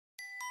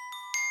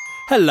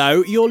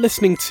Hello, you're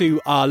listening to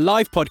our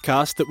live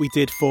podcast that we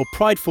did for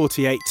Pride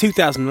 48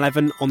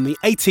 2011 on the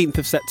 18th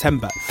of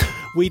September.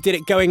 We did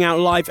it going out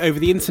live over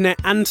the internet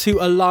and to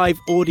a live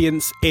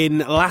audience in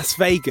Las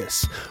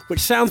Vegas, which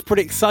sounds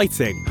pretty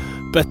exciting,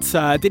 but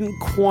didn't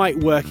quite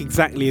work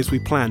exactly as we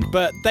planned.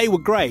 But they were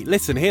great.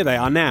 Listen, here they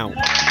are now.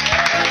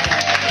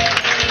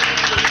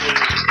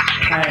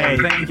 Hey,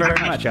 thank you very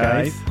much,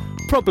 guys.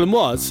 Problem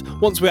was,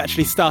 once we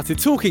actually started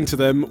talking to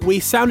them, we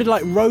sounded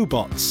like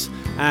robots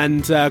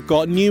and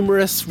got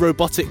numerous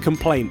robotic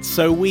complaints,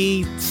 so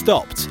we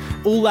stopped.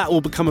 All that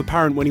will become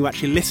apparent when you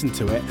actually listen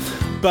to it.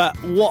 But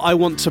what I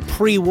want to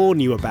pre-warn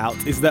you about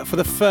is that for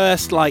the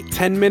first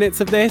 10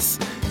 minutes of this,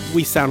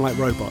 we sound like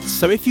robots.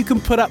 So if you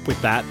can put up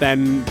with that,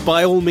 then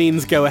by all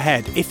means go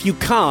ahead. If you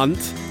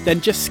can't,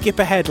 then just skip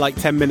ahead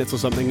 10 minutes or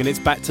something and it's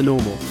back to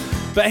normal.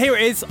 But here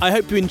it is. I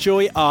hope you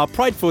enjoy our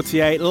Pride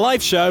 48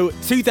 live show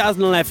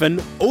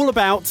 2011, all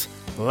about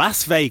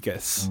Las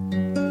Vegas.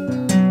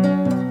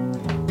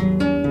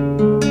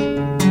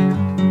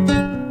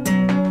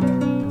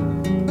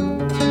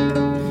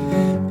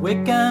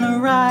 We're gonna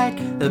write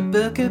a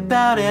book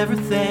about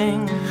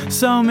everything.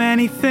 So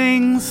many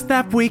things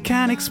that we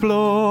can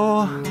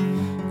explore.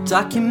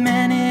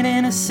 Documented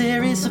in a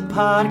series of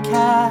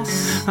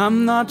podcasts.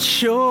 I'm not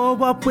sure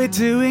what we're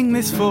doing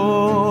this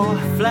for.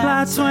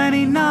 Flat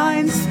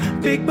 29's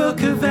big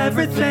book of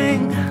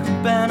everything.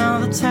 Burn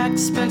all the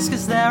textbooks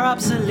cause they're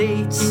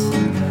obsolete.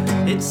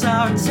 It's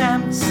our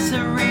attempt to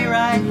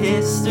rewrite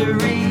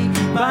history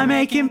by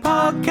making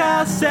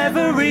podcasts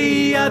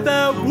every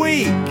other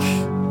week.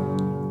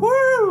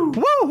 Woo!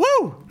 Woo!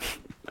 Woo!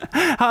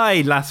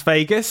 Hi, Las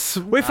Vegas.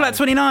 We're Flat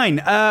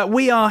 29.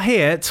 We are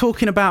here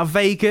talking about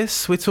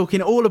Vegas. We're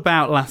talking all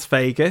about Las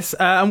Vegas.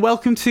 And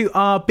welcome to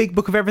our Big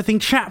Book of Everything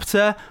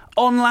chapter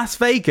on Las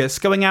Vegas,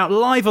 going out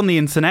live on the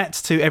internet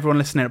to everyone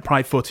listening at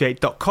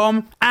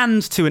pride48.com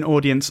and to an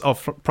audience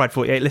of Pride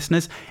 48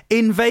 listeners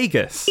in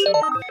Vegas.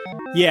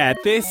 Yeah,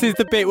 this is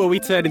the bit where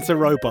we turn into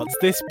robots.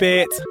 This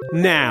bit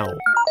now.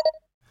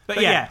 But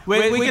yeah,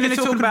 we're going to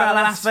talk about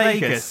Las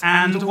Vegas,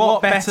 and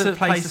what better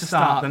place to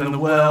start than the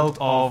world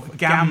of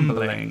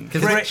gambling?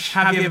 Because Rich,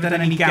 have you ever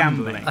done any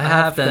gambling? I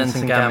have done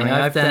some gambling.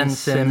 I've done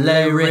some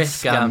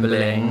low-risk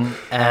gambling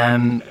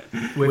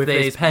with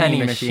those penny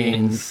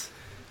machines.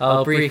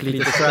 I'll briefly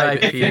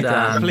describe it for you,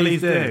 Dan.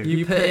 Please do.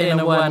 You put in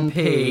a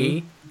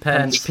 1p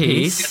pence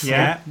piece,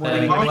 yeah,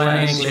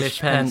 one English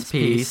pence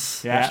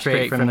piece,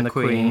 straight from the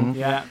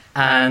Queen,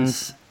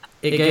 and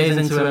it goes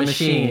into a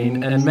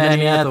machine, and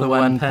many other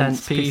 1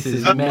 pence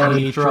pieces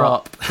may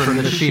drop from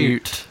the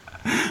chute.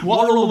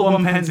 What are all the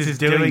 1 pences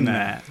doing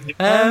there?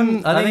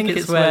 I think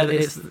it's where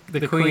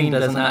the Queen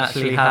doesn't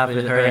actually have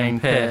her own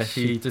piss.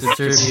 She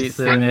distributes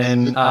them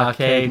in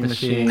arcade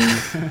machines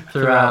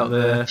throughout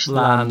the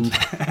land.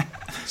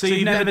 So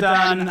you've never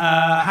done,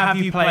 have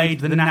you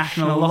played the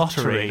National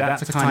Lottery?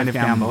 That's a kind of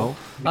gamble.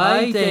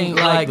 I don't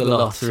like the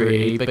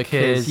lottery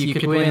because you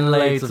could win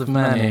loads of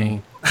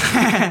money.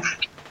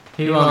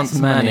 Who wants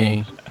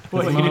money?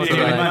 What are you going to do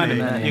with money?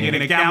 You're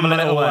going to gamble it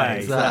away.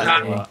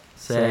 Exactly.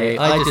 So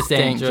I just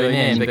don't join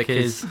in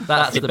because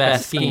that's the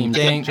best scheme.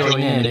 Don't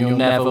join in and you'll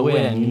never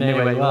win. You know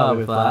where you are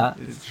with that.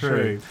 It's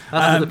true.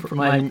 That's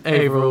my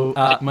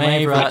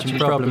overarching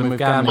problem with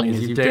gambling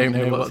is you don't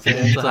know what's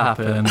going to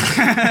happen.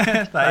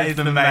 That is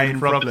the main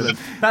problem.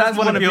 That's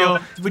one of your...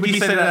 Would you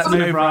say that's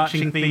an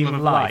overarching theme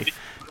of life?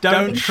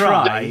 Don't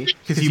try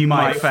because you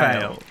might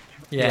fail.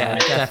 Yeah,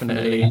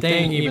 definitely.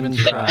 Don't even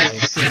try.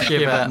 Just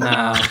give up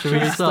now. Should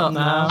we stop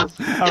now?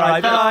 All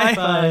right, bye.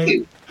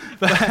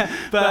 Bye.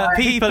 But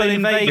people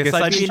in Vegas,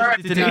 I'd be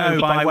interested to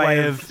know by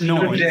way of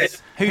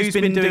noise, who's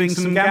been doing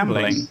some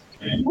gambling?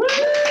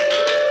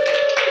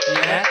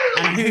 Yeah,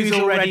 and who's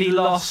already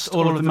lost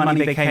all of the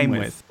money they came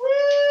with?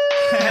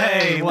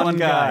 Hey, one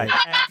guy.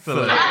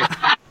 Excellent.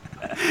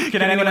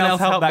 Can anyone else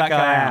help that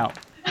guy out?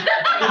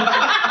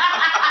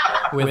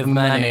 With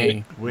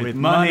money. With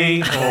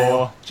money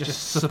or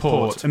just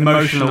support,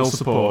 emotional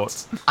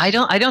support. I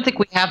don't think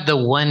we have the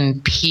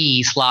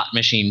 1p slot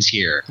machines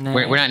here. No.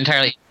 We're not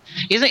entirely.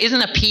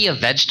 Isn't a pea a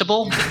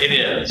vegetable? It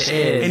is.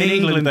 In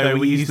England, though,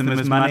 we use them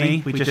as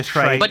money. We just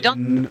trade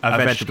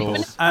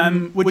vegetables.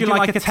 Would you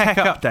like a tech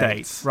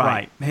update?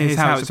 Right, here's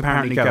how it's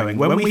apparently going.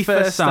 When we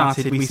first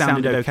started, we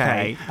sounded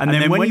okay. And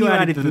then when you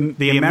added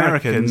the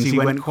Americans, you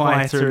went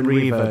quieter and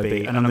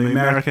reverby. And the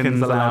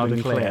Americans are loud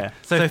and clear.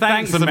 So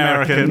thanks,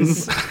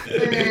 Americans.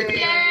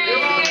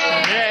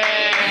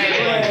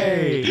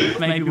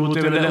 Maybe we'll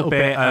do a little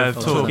bit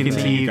of talking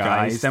to you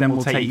guys, then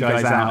we'll take you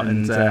guys out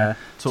and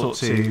talk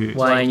to...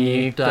 Wine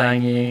you,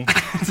 dine you,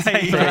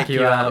 take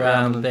you out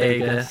around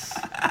Vegas,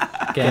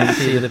 get to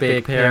see the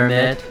big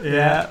pyramid.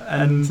 Yeah,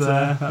 and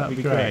that'd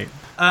be great.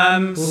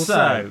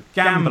 So,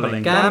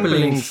 gambling.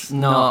 Gambling's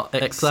not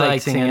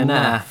exciting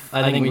enough.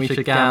 I think we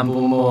should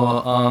gamble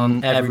more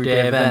on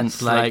everyday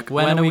events like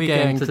when are we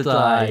going to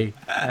die?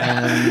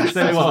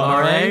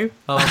 Tomorrow?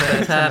 I'll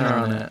put a tenner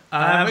on it.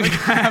 I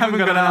haven't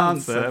got an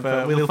answer,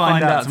 but we'll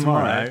find out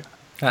tomorrow.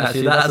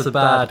 Actually, that's a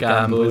bad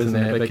gamble, isn't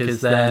it? Because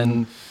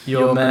then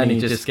your money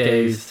just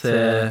goes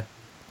to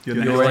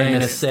you're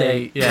in a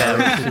state, which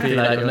should be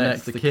like your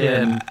next of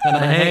kin. And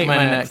I hate my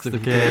next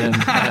of kin.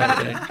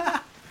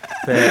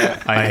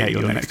 But I hate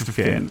your next of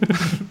kin.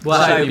 well,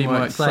 that would be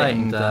more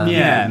exciting, Dan.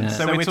 Yeah,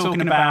 so we're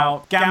talking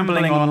about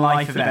gambling on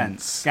life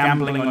events,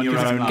 gambling on your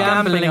own life.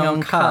 Gambling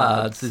on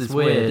cards is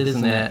weird,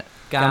 isn't it?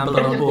 Gamble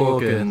on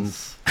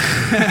organs.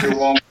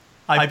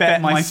 I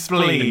bet my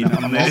spleen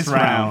on this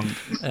round.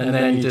 And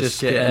then you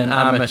just get an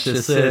amateur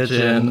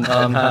surgeon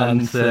on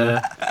hand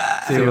to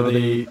do all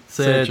the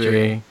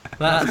surgery.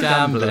 That's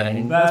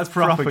gambling. That's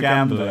proper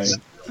gambling.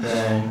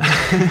 So,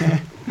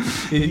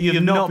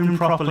 You've not been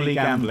properly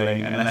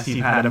gambling unless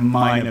you've had a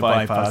minor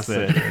bypass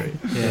surgery.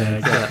 yeah,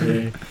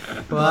 exactly.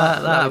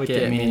 Well, that would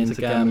get me into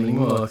gambling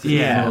more. 'Cause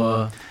Yeah. it's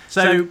more,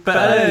 So, but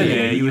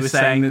earlier you were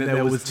saying that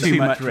there was too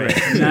much risk.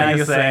 Now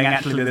you're saying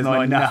actually there's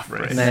not enough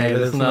risk. no,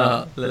 there's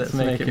not. Let's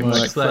make it more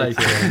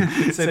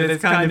exciting. So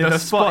there's kind of a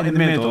spot in the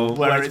middle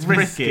where it's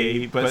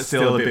risky but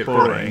still a bit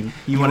boring.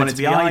 You want it to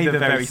be either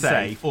very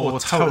safe or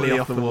totally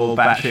off the wall,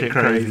 batshit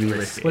crazy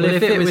risky. Well,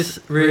 if it was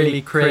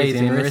really crazy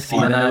and risky,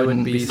 then I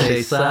wouldn't be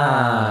so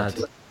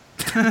sad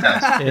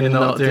in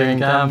not doing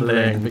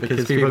gambling,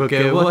 because people would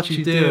go, "What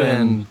you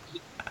doing?"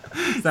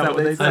 Is that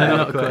what they say? I'm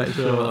not quite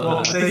sure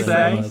What that would they saying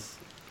say? was.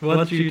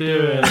 What you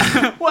doing?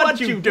 What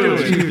you What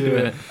doing? you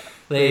doing?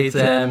 They'd,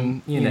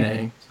 you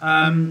know.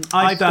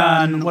 I've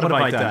done. What have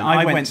I done?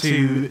 I went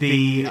to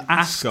the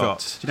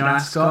Ascot. Do you know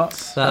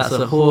Ascot? That's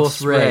a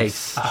horse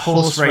race. A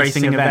horse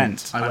racing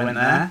event. I went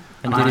there.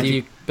 And did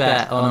you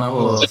bet on a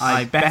horse?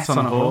 I bet on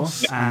a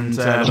horse, and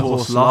the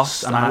horse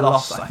lost, and I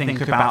lost, I think,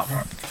 about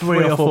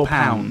 £3 or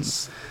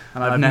 £4.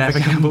 And I've never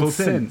gambled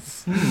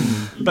since.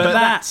 But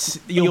that's,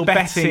 you're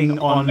betting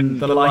on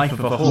the life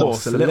of a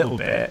horse a little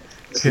bit,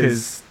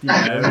 because, you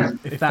know,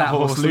 if that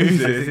horse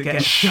loses, it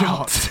gets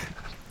shot.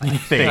 I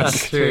think.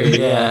 That's true,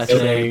 yeah. So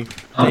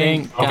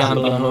don't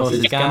gamble on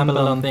horses, gamble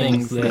on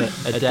things that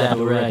are dead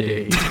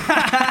already.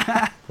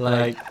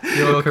 Like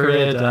your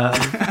career,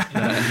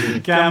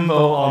 Dan.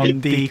 Gamble on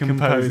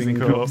decomposing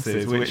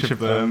corpses. Which of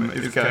them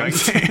is going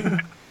to?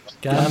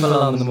 Gamble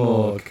on the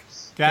morgue.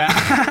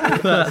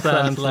 That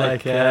sounds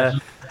like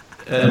the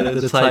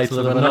title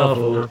of a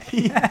novel.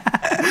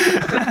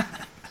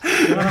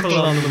 Gamble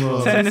on the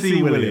morgue.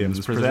 Tennessee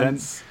Williams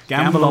presents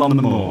Gamble on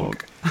the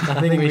Morgue. I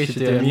think we should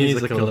do a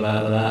musical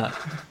about that.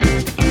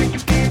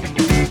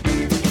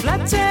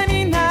 Flat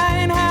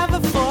 29 have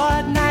a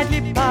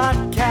fortnightly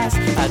podcast.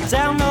 I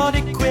download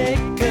it quick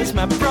cause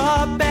my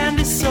broadband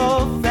is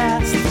so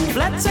fast.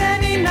 Flat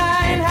 29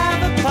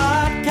 have a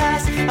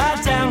podcast. I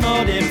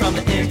download it from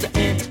the internet.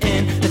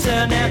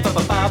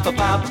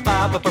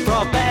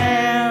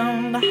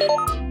 Broadband.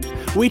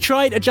 We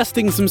tried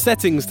adjusting some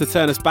settings to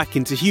turn us back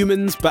into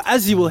humans, but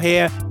as you will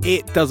hear,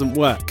 it doesn't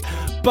work.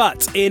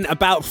 But in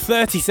about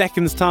 30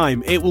 seconds'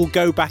 time, it will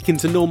go back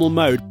into normal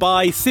mode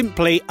by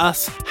simply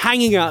us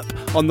hanging up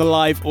on the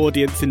live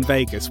audience in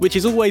Vegas, which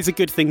is always a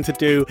good thing to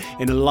do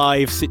in a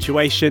live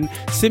situation.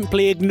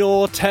 Simply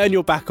ignore, turn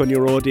your back on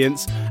your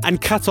audience,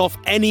 and cut off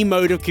any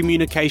mode of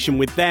communication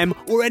with them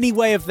or any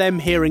way of them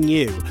hearing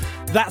you.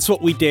 That's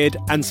what we did,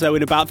 and so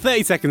in about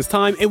 30 seconds'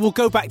 time, it will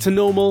go back to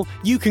normal.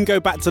 You can go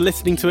back to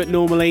listening to it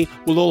normally.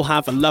 We'll all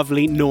have a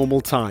lovely,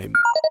 normal time.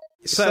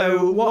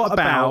 So, what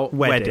about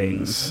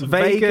weddings?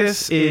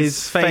 Vegas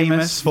is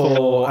famous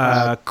for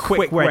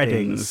quick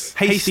weddings,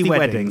 hasty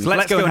weddings.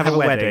 Let's go and have a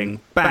wedding.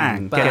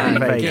 Bang, get it in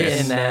Vegas. Get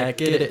in there,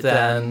 get it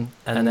done,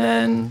 and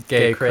then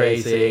go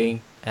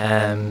crazy.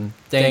 Don't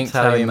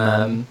tell your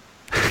mum.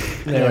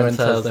 No one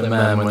tells their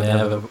mum when they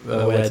have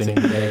a wedding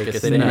in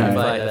Vegas. They don't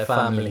invite their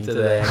family to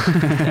there.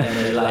 And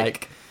they're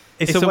like...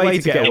 It's a way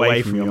to get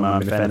away from your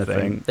mum, if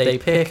anything. They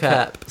pick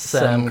up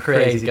some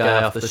crazy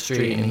guy off the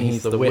street and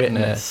he's the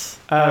witness.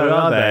 Oh,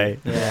 are they?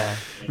 Yeah.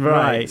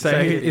 Right. So,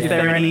 is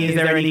there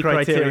any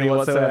criteria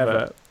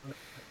whatsoever?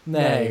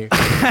 No.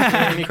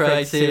 The only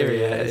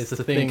criteria is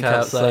to think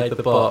outside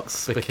the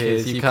box,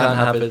 because you can't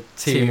have a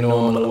too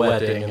normal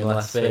wedding in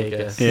Las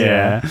Vegas.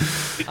 Yeah.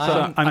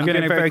 So I'm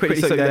going to very quickly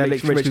say there,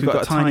 Rich, we've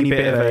got a tiny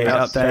bit of a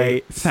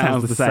update.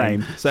 Sounds the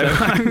same. So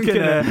I'm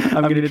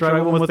gonna try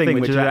one more thing,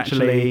 which is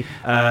actually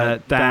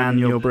Dan,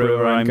 your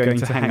brewer. I'm going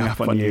to hang up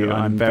on you.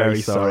 I'm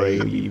very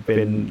sorry. You've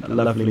been a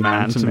lovely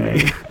man to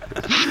me.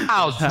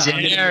 How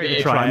dare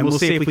you? Try, and we'll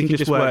see if we can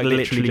just work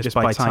literally just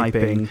by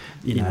typing,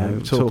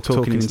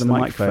 talking into the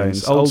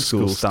microphones, old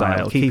school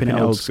style, keeping it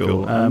old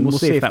school. We'll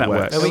see if that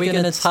works. Are we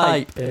going to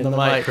type in the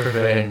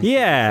microphone?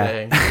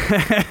 Yeah.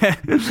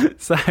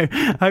 So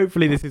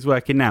hopefully this is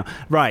working now.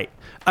 Right.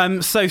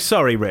 So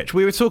sorry, Rich.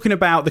 We were talking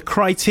about the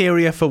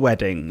criteria for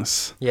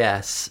weddings.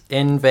 Yes.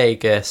 In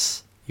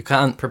Vegas, you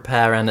can't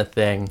prepare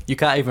anything. You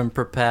can't even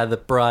prepare the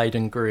bride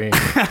and groom.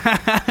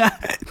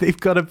 They've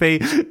got to be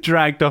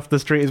dragged off the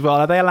street as well.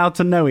 Are they allowed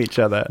to know each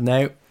other?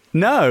 No.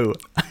 No.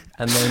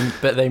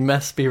 But they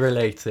must be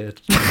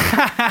related.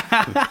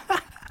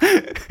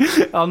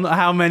 On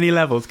how many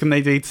levels? Can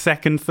they do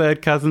second,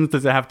 third cousins?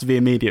 Does it have to be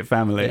immediate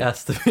family? It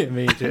has to be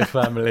immediate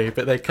family,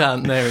 but they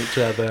can't know each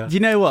other. Do you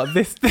know what?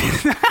 This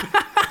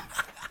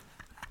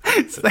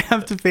So they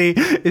have to be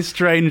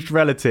estranged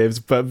relatives,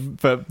 but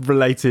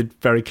related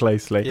very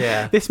closely.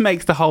 Yeah. This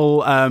makes the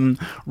whole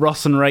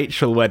Ross and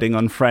Rachel wedding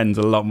on Friends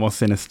a lot more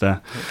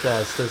sinister. It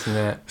does, doesn't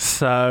it?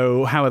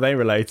 So how are they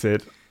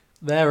related?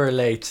 They're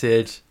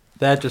related.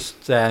 They're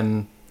just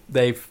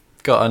they've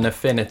got an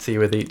affinity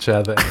with each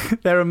other.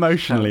 They're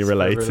emotionally Hence the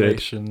related.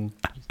 relation.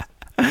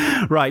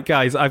 Right,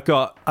 guys, I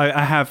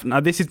have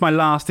now. This is my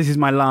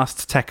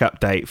last tech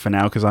update for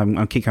now because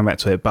I'm keep coming back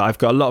to it. But I've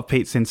got a lot of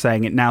peeps in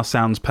saying it now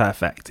sounds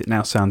perfect. It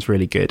now sounds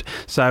really good.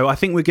 So I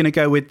think we're going to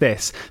go with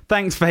this.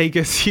 Thanks,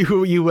 Vegas.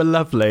 You were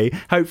lovely.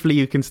 Hopefully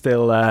you can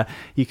still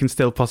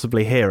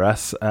possibly hear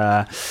us.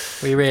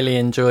 We really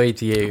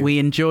enjoyed you. We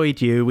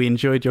enjoyed you. We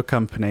enjoyed your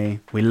company.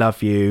 We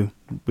love you.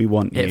 We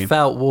want you. It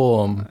felt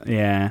warm.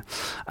 Yeah.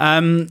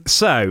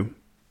 So.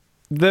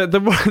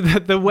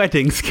 The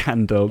wedding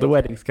scandal,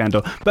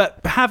 but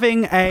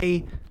having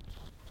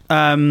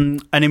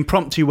an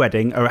impromptu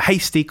wedding or a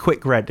hasty,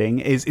 quick wedding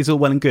is all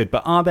well and good.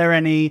 But are there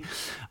any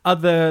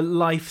other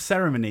life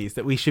ceremonies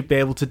that we should be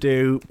able to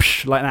do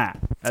like that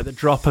at the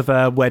drop of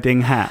a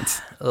wedding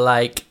hat?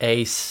 Like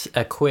a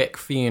quick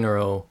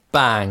funeral.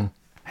 Bang.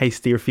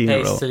 Hasty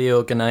funeral. Hastily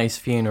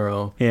organised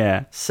funeral.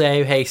 Yeah.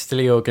 So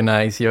hastily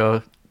organised,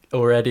 you're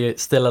already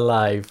still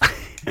alive.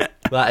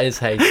 That is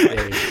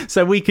hasty.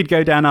 So we could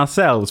go down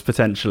ourselves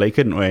potentially,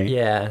 couldn't we?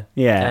 Yeah.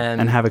 Yeah,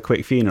 and have a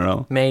quick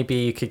funeral. Maybe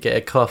you could get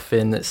a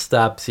coffin that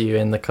stabs you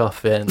in the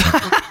coffin.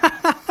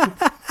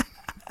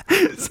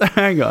 So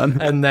hang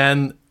on. And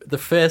then the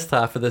first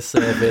half of the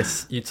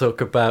service, you talk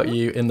about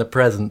you in the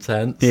present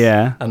tense.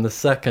 Yeah. And the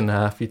second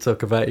half, you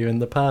talk about you in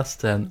the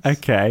past tense.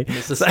 Okay. And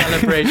it's a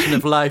celebration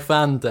of life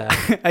and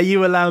death. Are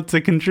you allowed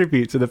to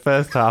contribute to the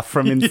first half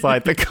from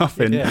inside the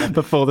coffin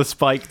before the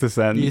spike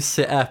descends? You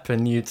sit up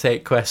and you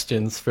take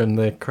questions from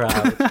the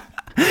crowd.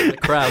 The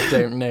crowd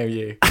don't know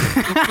you.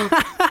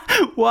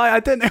 Why? I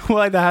don't know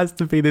why there has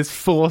to be this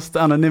forced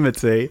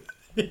anonymity.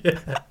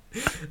 Yeah.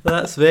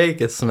 That's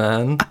Vegas,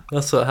 man.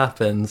 That's what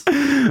happens.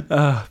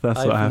 Oh, that's what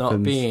happens. I've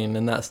not been,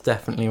 and that's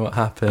definitely what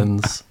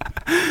happens.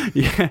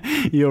 Yeah,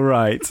 you're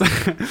right.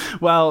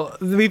 Well,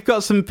 we've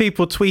got some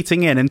people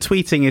tweeting in, and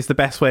tweeting is the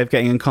best way of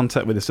getting in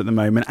contact with us at the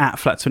moment, at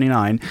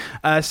Flat29,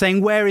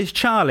 saying, where is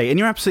Charlie? And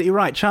you're absolutely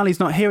right. Charlie's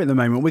not here at the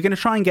moment. We're going to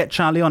try and get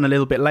Charlie on a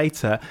little bit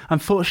later.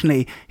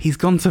 Unfortunately, he's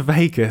gone to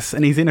Vegas,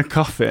 and he's in a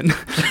coffin.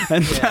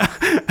 And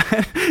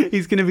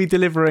he's going to be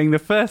delivering the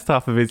first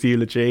half of his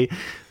eulogy.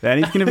 Then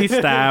he's going to be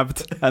stabbed,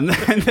 and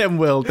then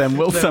we'll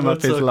sum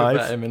up his life.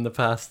 About him in the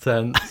past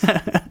tense.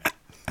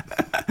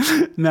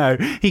 No,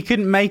 he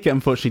couldn't make it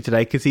unfortunately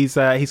today because he's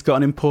got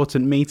an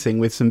important meeting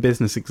with some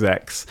business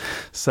execs.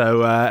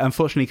 So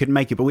unfortunately, he couldn't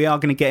make it. But we are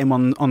going to get him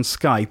on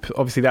Skype.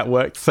 Obviously, that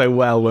worked so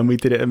well when we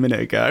did it a minute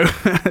ago.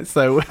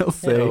 So we'll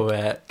see. It'll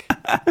work.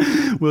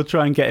 We'll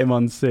try and get him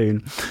on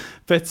soon.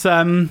 But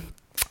so.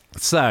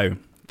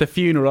 The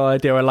funeral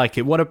idea, I like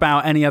it. What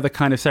about any other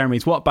kind of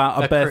ceremonies? What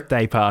about a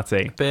birthday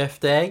party?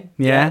 Birthday?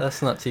 Yeah,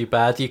 that's not too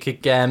bad. You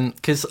could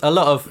because a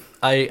lot of,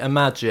 I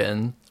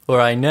imagine, or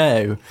I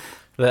know,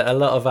 that a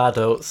lot of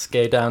adults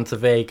go down to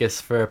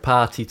Vegas for a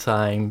party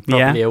time,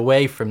 probably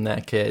away from their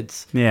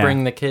kids. Yeah.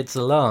 Bring the kids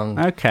along.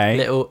 Okay.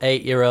 Little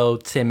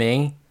 8-year-old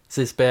Timmy, it's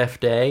his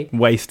birthday.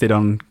 Wasted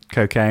on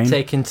cocaine.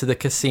 Taken to the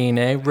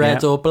casino,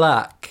 red or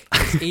black.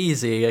 It's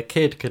easy, a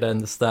kid could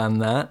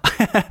understand that.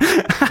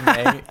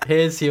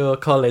 Here's your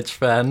college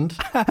friend.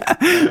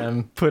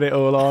 Put it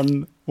all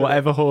on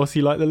whatever horse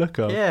you like the look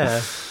of. Yeah,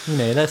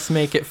 let's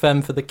make it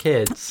fun for the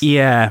kids.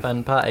 Yeah.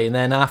 Fun party. And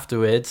then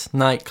afterwards,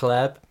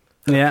 nightclub.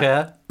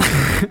 Yeah.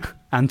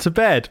 And to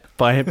bed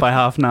by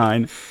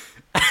 9:30.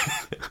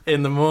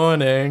 In the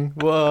morning.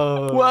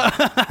 Whoa.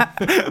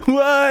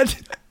 What?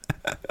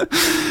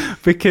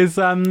 Because,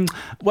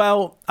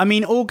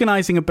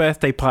 organising a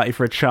birthday party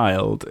for a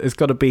child has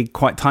got to be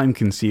quite time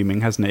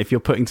consuming, hasn't it? If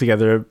you're putting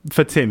together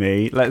for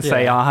Timmy, let's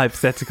say our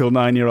hypothetical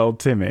 9-year-old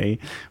Timmy,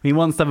 he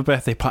wants to have a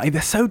birthday party.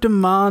 They're so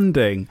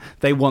demanding.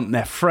 They want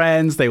their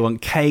friends, they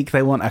want cake,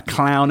 they want a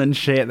clown and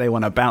shit, they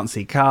want a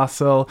bouncy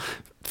castle.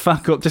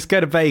 Fuck up, just go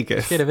to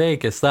Vegas. Go to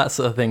Vegas, that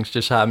sort of thing's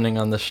just happening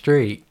on the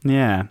street.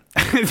 Yeah.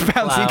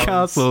 Bouncy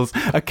castles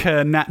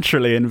occur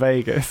naturally in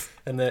Vegas.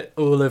 And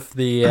all of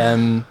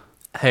the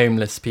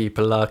homeless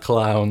people are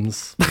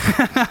clowns.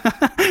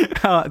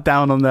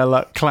 Down on their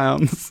luck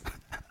clowns.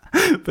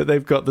 But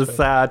they've got the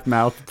sad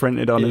mouth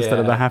printed on instead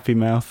of the happy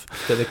mouth.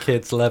 But the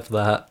kids love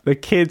that. The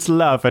kids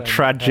love a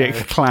tragic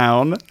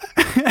clown.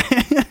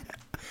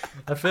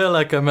 I feel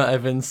like I might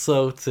have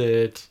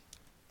insulted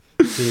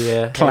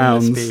the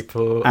clowns homeless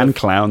people and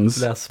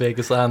clowns. Las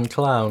Vegas and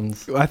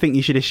clowns. I think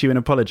you should issue an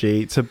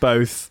apology to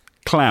both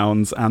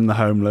clowns and the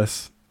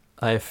homeless.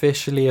 I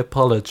officially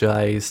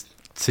apologised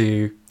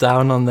to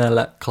Down on Their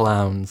Luck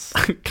clowns.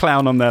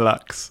 Clown on their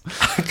lucks.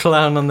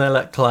 Clown on Their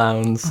Luck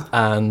clowns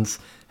and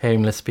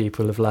homeless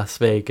people of Las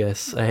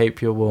Vegas. I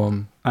hope you're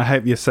warm. I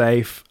hope you're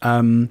safe.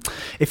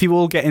 If you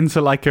all get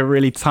into like a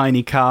really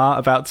tiny car,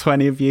 about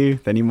 20 of you,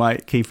 then you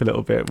might keep a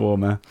little bit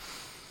warmer.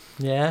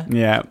 Yeah?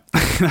 Yeah,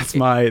 that's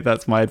my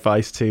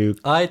advice too.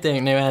 I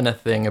don't know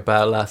anything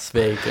about Las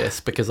Vegas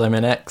because I'm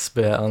an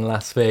expert on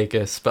Las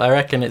Vegas, but I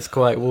reckon it's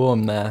quite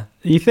warm there,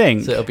 You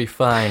think? so it'll be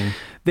fine.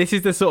 This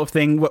is the sort of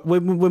thing,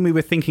 when we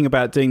were thinking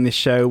about doing this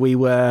show, we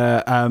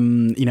were,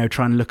 trying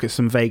to look at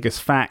some Vegas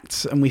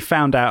facts, and we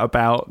found out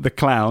about the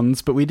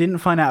clowns, but we didn't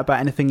find out about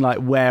anything like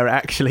where it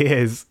actually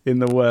is in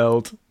the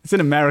world. It's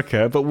in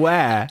America, but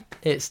where?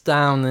 It's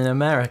down in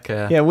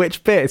America. Yeah,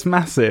 which bit? It's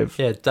massive.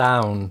 Yeah,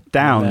 down.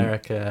 Down. In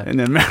America. In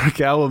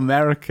America. Oh,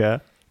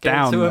 America. Go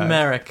Down, to though.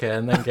 America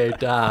and then go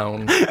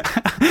down.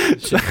 You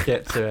should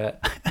get to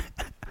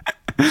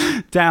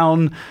it.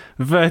 Down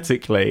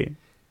vertically.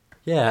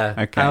 Yeah.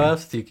 Okay. How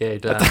else do you go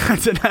down? I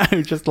don't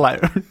know, just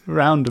like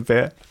round a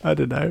bit. I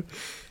don't know.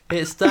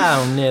 It's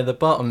down near the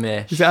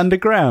bottom-ish. Is it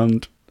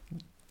underground?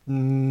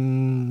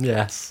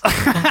 Yes.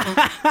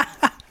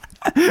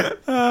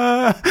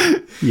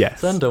 Yes.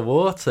 It's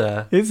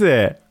underwater, Is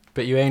it?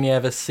 but you only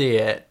ever see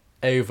it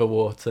over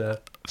water.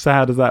 So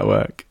how does that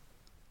work?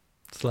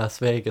 It's Las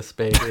Vegas,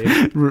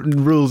 baby.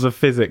 Rules of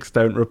physics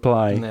don't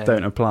apply, No. and they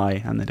don't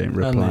reply. And they didn't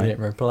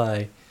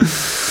reply.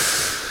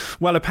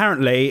 Well,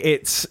 apparently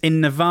it's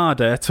in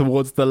Nevada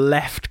towards the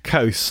left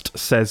coast,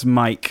 says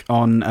Mike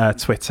on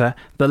Twitter.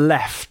 The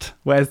left.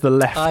 Where's the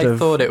left I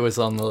thought it was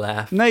on the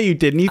left. No, you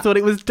didn't. You thought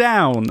it was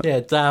down.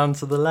 Yeah, down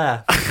to the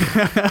left.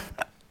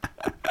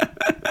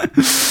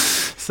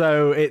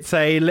 So it's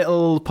a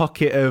little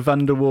pocket of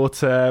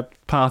underwater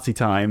party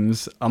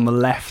times on the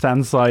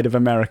left-hand side of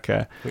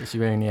America, Which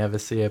you only ever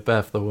see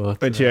above the water.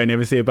 which you only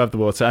ever see above the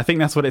water. I think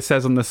that's what it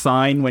says on the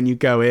sign when you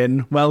go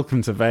in.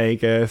 Welcome to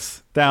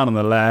Vegas. Down on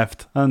the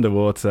left,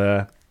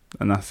 underwater,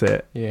 and that's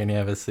it. You only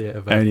ever see it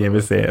above Only the ever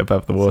water. see it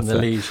above the It's an water.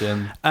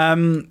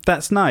 illusion.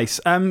 That's nice.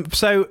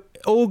 So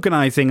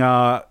organising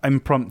our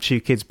impromptu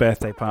kids'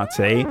 birthday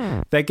party,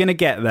 they're going to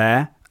get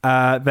there.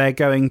 They're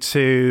going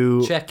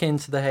to Check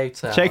into the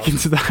hotel. check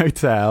into the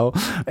hotel.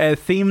 A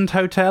themed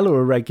hotel or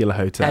a regular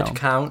hotel? Head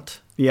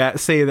count. Yeah,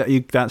 see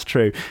that's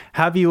true.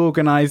 Have you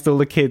organised all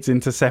the kids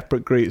into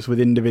separate groups with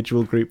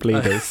individual group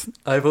leaders?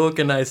 I've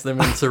organised them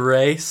into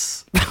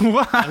race.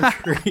 and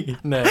creed.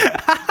 No.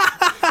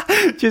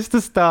 Just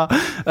to start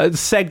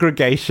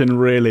segregation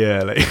really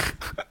early.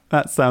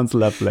 That sounds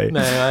lovely.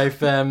 No,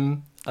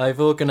 I've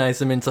organised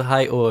them into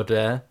height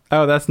order,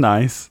 Oh, that's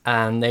nice.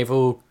 and they're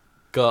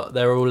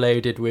all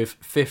loaded with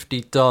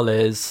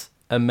 $50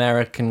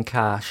 American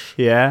cash.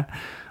 Yeah.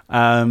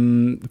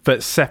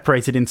 But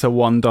separated into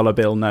 $1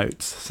 bill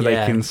notes so they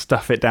Yeah. can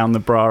stuff it down the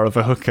bra of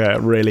a hooker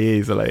really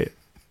easily.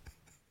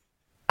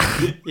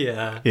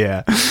 Yeah.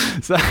 Yeah.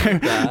 So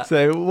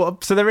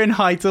they're in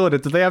height order.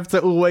 Do they have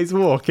to always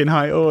walk in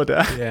height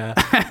order? Yeah.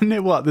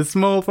 And what, the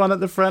small one at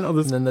the front or And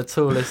the... then the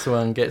tallest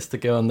one gets to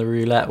go on the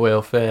roulette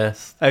wheel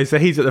first. Oh, so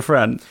he's at the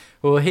front.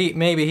 Well,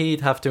 maybe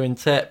he'd have to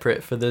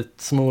interpret for the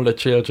smaller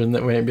children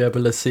that won't be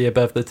able to see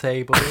above the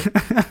table.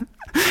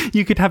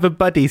 You could have a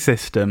buddy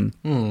system.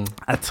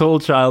 A tall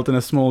child and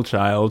a small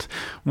child,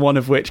 one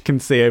of which can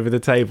see over the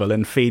table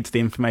and feeds the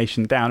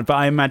information down. But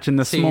I imagine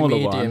the Two smaller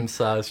one...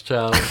 medium-sized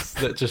childs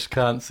that just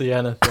can't see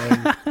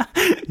anything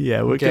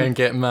Yeah, we're go going and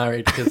get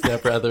married because they're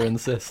brother and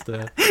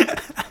sister.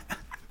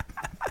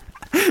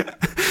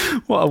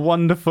 What a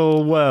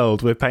wonderful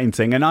world we're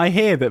painting. And I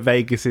hear that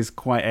Vegas is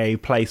quite a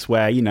place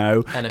where,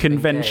 Anything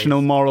conventional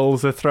goes.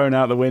 morals are thrown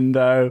out the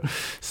window.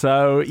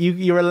 So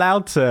you're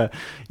allowed to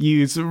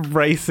use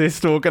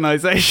racist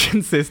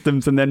organisation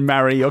systems and then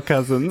marry your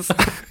cousins.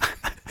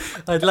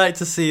 I'd like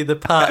to see the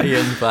party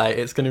invite.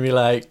 It's going to be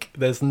like,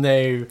 there's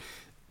no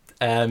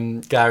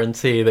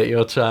guarantee that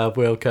your child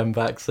will come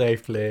back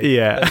safely.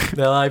 Yeah.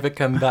 They'll either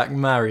come back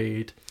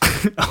married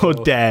Or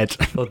dead.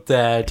 or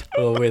dead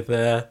or with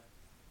a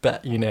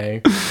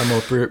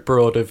more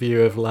broader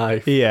view of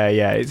life. Yeah,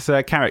 it's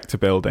character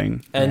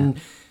building. And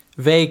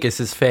Vegas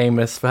is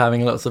famous for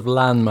having lots of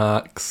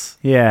landmarks.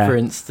 Yeah. For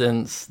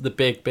instance, the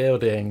big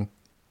building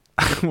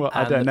Well,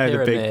 I and don't the know the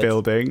big pyramid.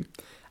 building.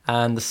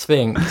 and the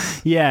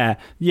Sphinx. Yeah,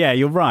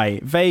 you're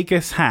right.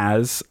 Vegas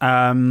has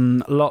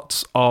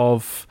lots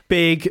of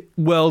big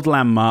world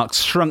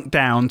landmarks shrunk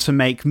down to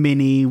make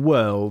mini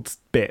world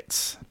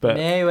bits, but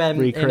In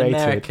recreated.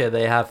 America,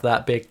 they have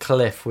that big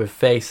cliff with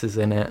faces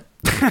in it.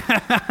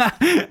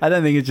 I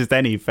don't think it's just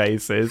any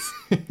faces.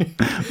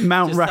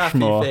 Mount Just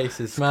Rushmore. happy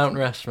faces. Mount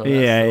Rushmore. That's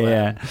Yeah, the one.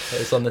 yeah.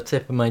 It's on the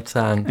tip of my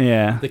tongue.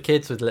 Yeah, The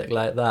kids would look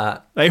like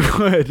that. they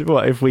would.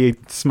 What if we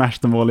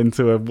smashed them all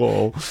into a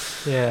wall?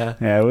 Yeah.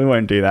 Yeah, we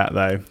won't do that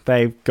though.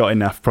 They've got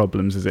enough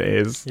problems as it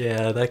is.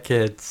 Yeah, they're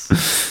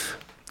kids.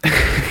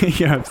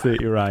 You're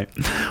absolutely right.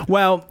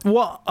 Well,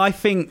 what I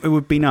think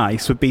would be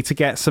nice would be to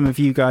get some of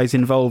you guys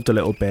involved a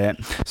little bit.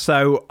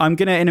 So I'm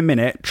going to, in a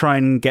minute, try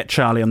and get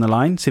Charlie on the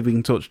line, see if we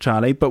can talk to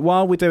Charlie. But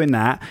while we're doing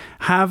that,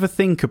 have a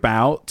think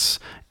about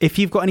if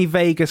you've got any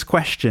Vegas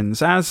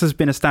questions. As has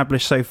been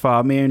established so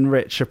far, me and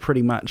Rich are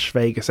pretty much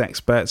Vegas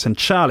experts. And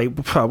Charlie,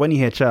 well, when you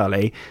hear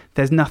Charlie,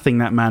 there's nothing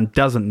that man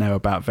doesn't know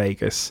about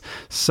Vegas.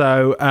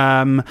 So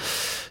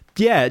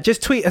yeah,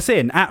 just tweet us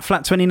in.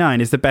 @Flat29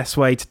 is the best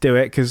way to do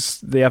it because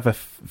the other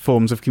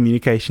forms of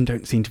communication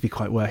don't seem to be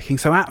quite working.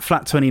 So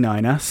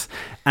 @Flat29 us.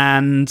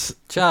 And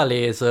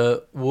Charlie is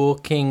a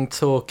walking,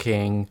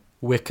 talking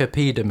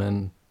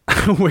Wikipedia-man.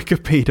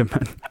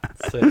 Wikipedia-man.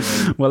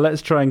 So, Well,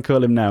 let's try and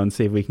call him now and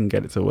see if we can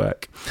get it to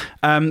work.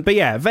 But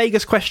yeah,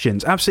 Vegas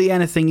questions. Absolutely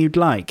anything you'd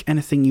like.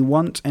 Anything you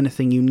want.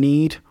 Anything you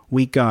need.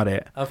 We got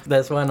it.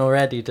 there's one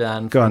already,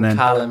 Dan, Go on from then.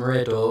 Callum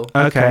Riddle.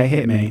 Okay,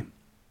 hit me.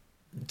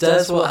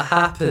 Does what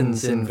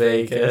happens in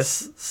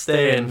Vegas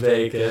stay in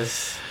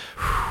Vegas?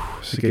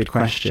 It's a good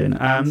question.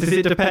 Does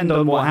it depend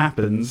on what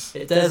happens?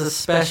 It does,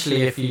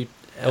 especially if you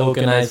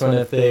organise one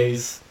of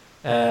those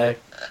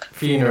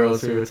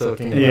funerals we were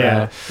talking about.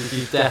 Yeah. Because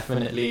you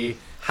definitely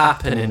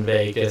happen in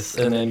Vegas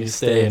and then you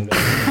stay in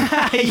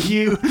Vegas.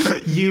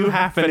 you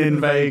happen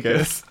in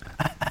Vegas.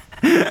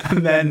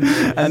 and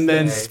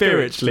then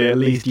spiritually at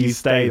least you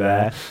stay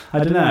there. I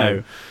don't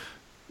know.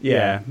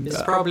 Yeah.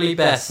 It's probably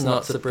best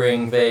not to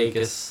bring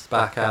Vegas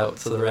back out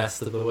to the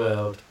rest of the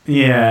world.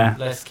 Yeah.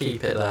 Let's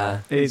keep it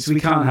there. We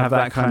can't have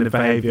that kind of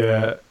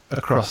behaviour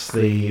across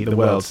the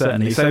world,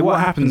 certainly. So what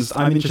happens,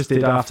 I'm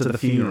interested after the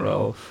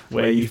funeral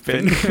where you've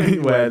been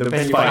where the When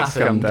you've spikes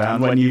come happened.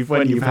 down, when you've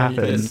You get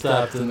happened.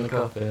 stabbed in the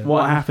coffin.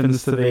 What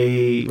happens to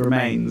the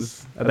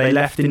remains? Are they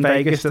left in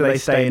Vegas? Do they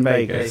stay in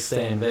They Vegas?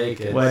 stay in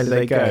Vegas. Where do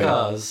they go?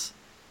 Because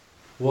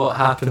what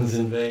happens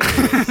in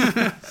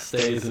Vegas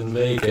stays in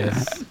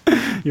Vegas.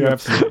 You're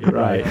absolutely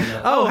right.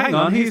 Oh, hang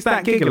on, who's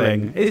that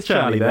giggling? Is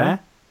Charlie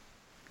there?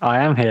 I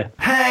am here.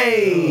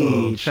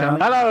 Hey,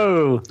 Charlie.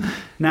 Hello.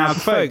 Now,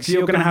 folks,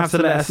 you're going to have to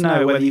let us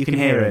know whether you can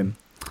hear him.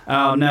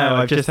 Oh no,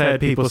 I've just heard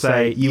people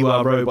say, "You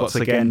are robots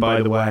again,"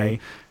 by the way.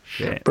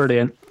 Shit.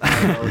 Brilliant.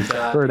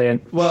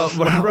 Brilliant. Well,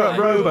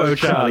 Robo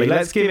Charlie,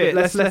 let's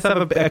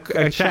have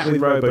a chat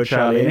with Robo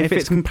Charlie, and if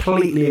it's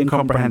completely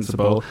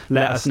incomprehensible,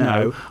 let us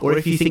know. Or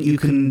if you think you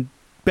can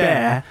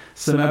bear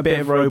a bit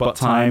of robot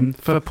time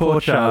for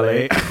poor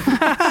Charlie,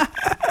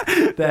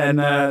 then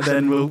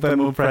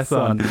we'll press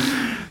on.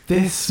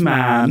 This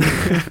man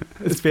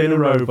has been a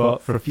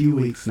robot for a few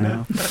weeks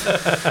now.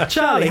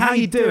 Charlie, how are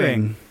you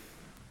doing?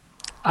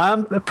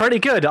 Pretty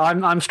good.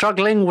 I'm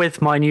struggling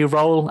with my new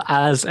role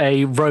as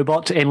a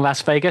robot in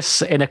Las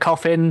Vegas in a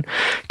coffin,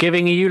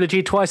 giving a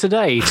eulogy twice a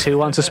day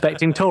to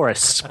unsuspecting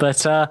tourists.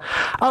 But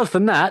other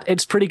than that,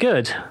 it's pretty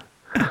good.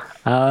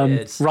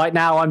 Right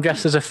now, I'm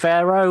dressed as a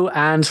pharaoh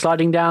and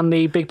sliding down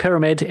the big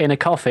pyramid in a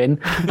coffin.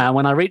 And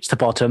when I reach the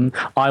bottom,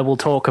 I will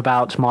talk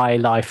about my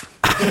life.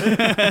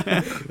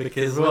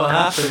 Because what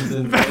happens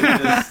in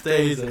Vegas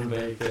stays in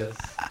Vegas.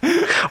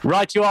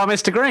 Right, you are,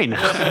 Mr. Green.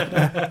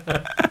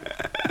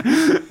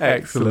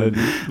 Excellent.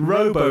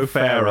 Robo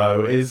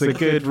Pharaoh is a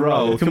good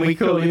role. Can we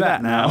call you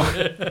that now?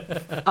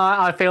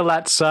 I feel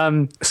that's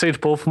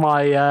suitable for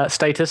my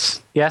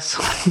status. Yes.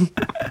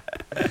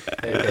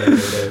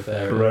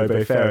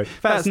 Robo Pharaoh.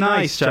 That's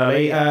nice,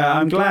 Charlie.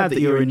 I'm glad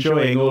that you're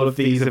enjoying all of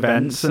these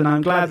events, and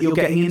I'm glad that you're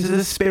getting into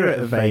the spirit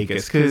of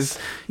Vegas because,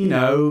 you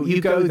know,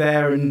 you go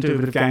there and do a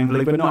bit of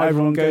gambling, but not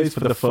everyone goes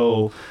for the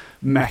full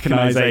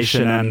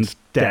mechanization and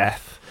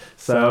death.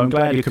 So I'm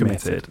glad you're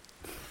committed.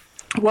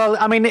 Well,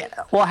 I mean,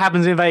 what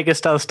happens in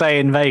Vegas does stay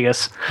in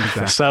Vegas.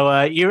 Exactly.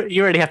 So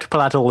you really have to pull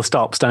out all the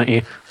stops, don't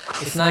you?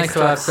 It's nice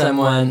to have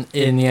someone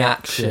in the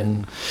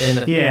action.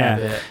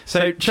 Yeah.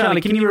 So,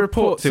 Charlie, can you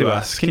report to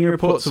us?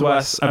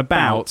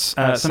 About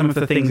some of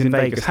the things in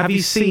Vegas? Have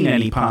you seen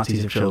any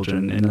parties of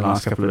children in the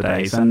last couple of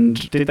days?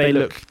 And did they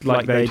look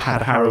like they'd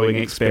had a harrowing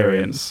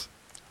experience?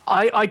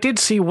 I did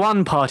see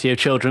one party of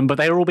children, but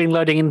they were all being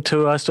loaded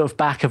into a sort of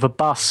back of a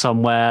bus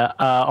somewhere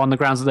on the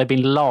grounds that they'd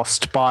been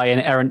lost by an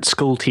errant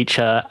school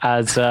teacher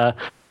as a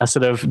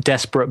sort of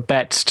desperate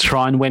bet to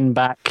try and win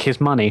back his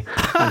money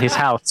and his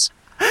house.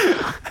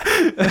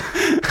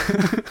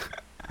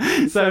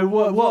 So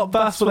what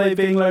bus were they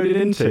being loaded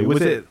into?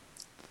 Was it...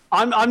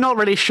 I'm not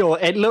really sure.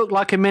 It looked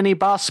like a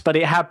minibus, but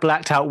it had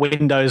blacked out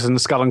windows and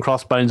skull and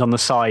crossbones on the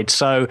side.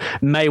 So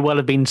may well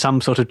have been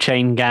some sort of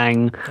chain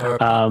gang, Or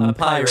a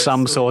pirate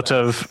some sort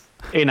sort of,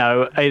 you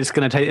know, it's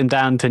going to take them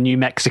down to New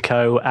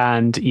Mexico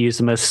and use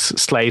them as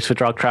slaves for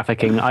drug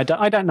trafficking. I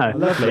don't know.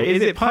 Lovely.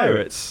 Is it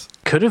pirates?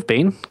 Could have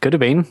been.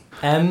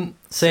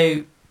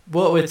 So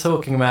what we're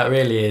talking about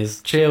really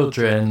is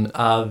children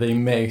are the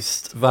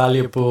most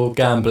valuable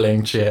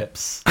gambling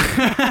chips.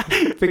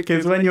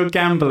 Because when you're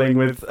gambling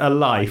with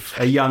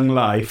a young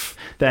life,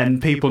 then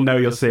people know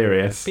you're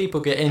serious. People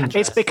get interested.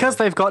 It's because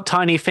they've got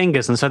tiny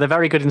fingers, and so they're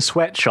very good in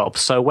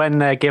sweatshops. So when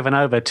they're given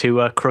over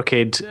to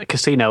crooked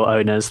casino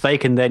owners, they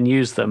can then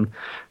use them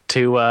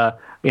to,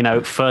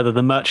 further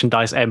the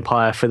merchandise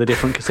empire for the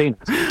different casinos.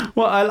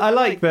 Well, I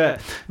like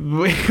that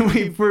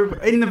we're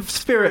in the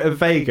spirit of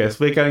Vegas,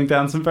 we're going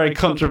down some very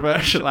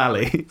controversial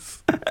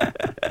alleys.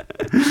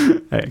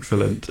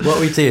 Excellent. What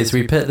we do is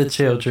we put the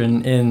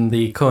children in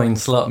the coin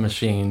slot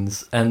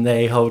machines and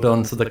they hold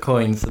on to the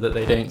coins so that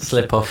they don't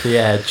slip off the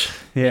edge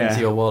into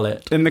your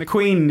wallet. And the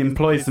Queen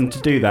employs them to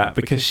do that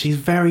because she's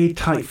very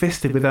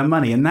tight-fisted with her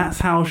money, and that's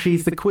how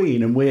she's the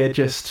Queen, and we're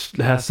just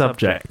her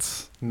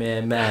subjects.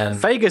 Mere man.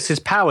 Vegas is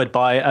powered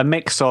by a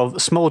mix of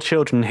small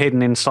children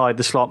hidden inside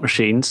the slot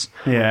machines.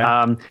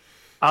 Yeah.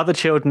 Other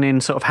children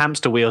in sort of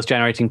hamster wheels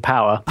generating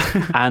power,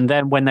 and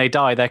then when they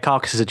die, their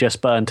carcasses are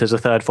just burnt as a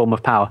third form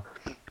of power.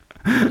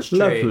 That's true.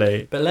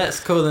 Lovely. But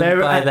let's call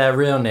them by their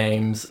real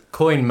names,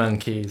 coin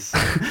monkeys.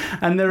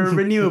 And they're a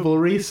renewable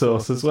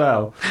resource as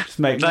well. Just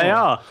make They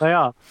more.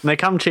 are. They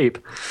come cheap.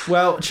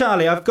 Well,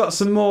 Charlie, I've got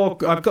some more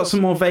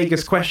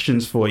Vegas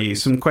questions for you.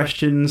 Some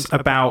questions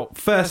about,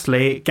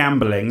 firstly,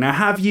 gambling. Now,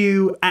 have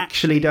you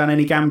actually done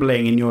any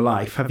gambling in your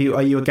life? Are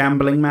you a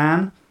gambling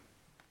man?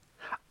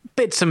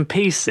 Bits and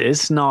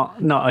pieces, not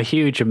a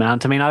huge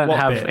amount. I mean, I don't What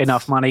have bits?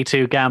 enough money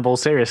to gamble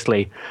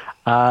seriously.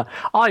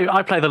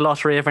 I play the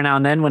lottery every now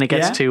and then when it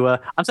gets to...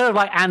 I'm sort of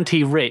like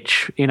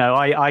anti-rich. You know,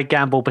 I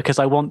gamble because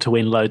I want to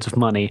win loads of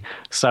money.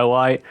 So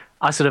I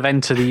sort of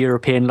enter the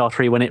European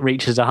lottery when it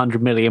reaches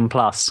 100 million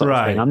plus sort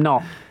of thing. I'm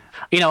not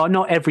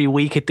every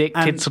week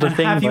addicted sort of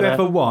thing. Have you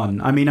ever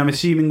won? I mean, I'm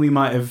assuming we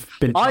might have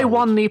been told. I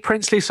won the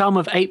princely sum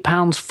of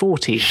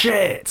 £8.40.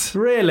 Shit!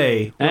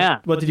 Really? Yeah.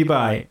 What did you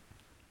buy?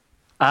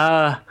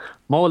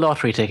 More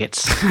lottery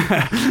tickets.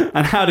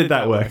 And how did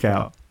that work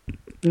out?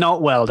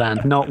 Not well, Dan.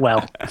 Not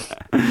well.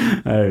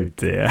 Oh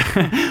dear.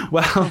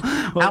 well,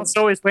 House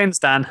always wins,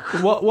 Dan.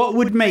 what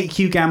would make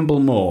you gamble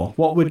more?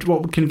 What would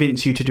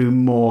convince you to do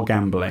more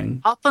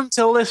gambling? Up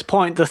until this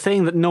point, the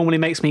thing that normally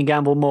makes me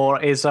gamble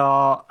more is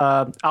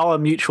our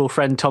mutual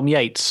friend Tom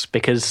Yates,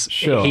 because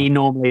he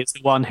normally is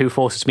the one who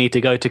forces me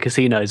to go to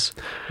casinos.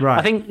 Right.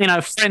 I think,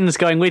 friends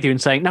going with you and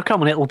saying, "No,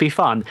 come on, it will be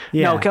fun."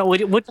 Yeah. No,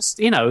 we'll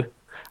just,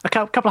 a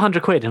couple of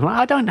 £100. I'm like,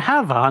 I don't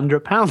have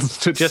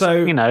 £100 to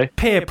just,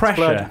 peer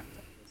pressure.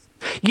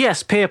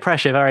 Yes, peer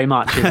pressure very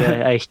much is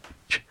a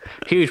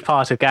huge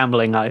part of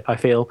gambling, I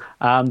feel.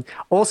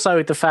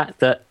 Also, the fact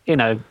that,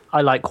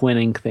 I like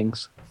winning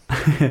things.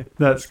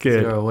 That's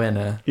good. You're a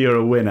winner. You're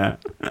a winner.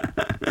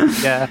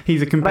 Yeah.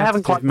 He's a competitive But I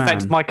haven't quite man.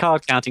 perfected my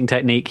card counting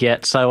technique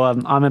yet, so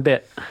I'm a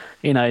bit,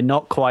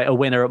 not quite a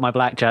winner at my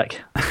blackjack.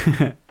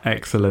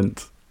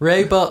 Excellent.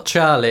 Robot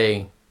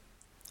Charlie,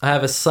 I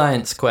have a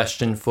science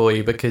question for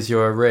you because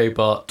you're a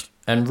robot,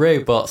 and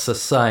robots are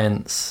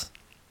science.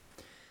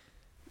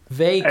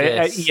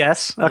 Vegas.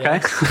 Yes, okay.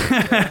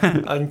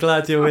 Yes. I'm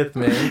glad you're with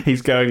me.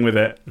 He's going with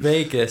it.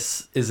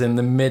 Vegas is in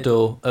the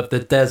middle of the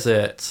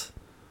desert.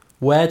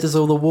 Where does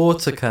all the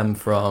water come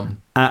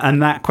from?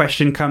 And that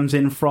question comes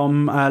in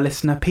from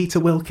listener Peter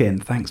Wilkin.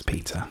 Thanks,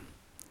 Peter.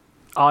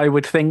 I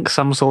would think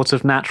some sort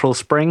of natural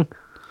spring.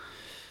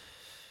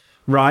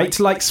 Right,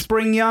 like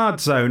Spring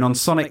Yard Zone on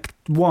Sonic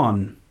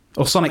 1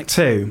 or Sonic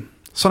 2.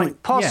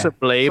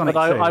 Possibly, Sonic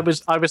but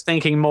 2. I was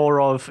thinking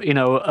more of,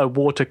 a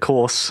water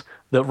course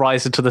that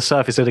rises to the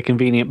surface at a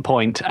convenient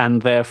point,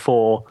 and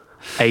therefore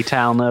a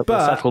town, a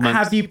settlement.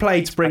 Have you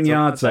played Spring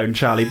Yard Zone,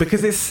 Charlie?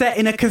 Because it's set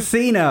in a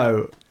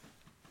casino.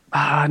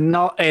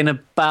 Not in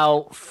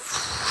about,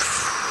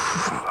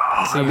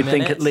 I would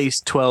think, at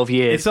least 12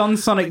 years. It's on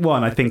Sonic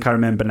 1, I think I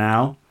remember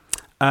now.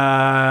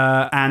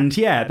 And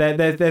yeah,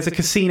 there's a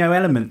casino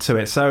element to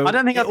it. So I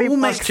don't think I've been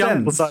makes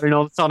Jungle sense. Zone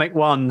on Sonic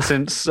 1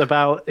 since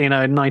about,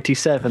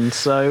 97.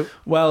 So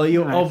Well,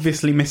 you're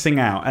obviously missing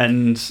out,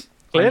 and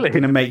Clearly. I'm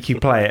going to make you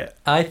play it.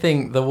 I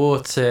think the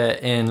water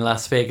in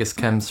Las Vegas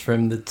comes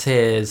from the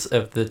tears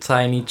of the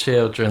tiny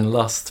children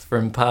lost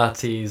from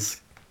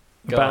parties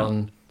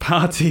gone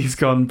Parties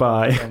gone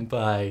by.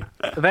 by.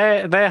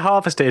 they're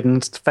harvested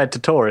and fed to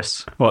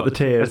tourists What, the with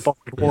tears?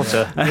 bottled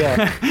water.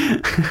 Yeah.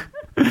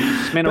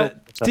 Mineral water.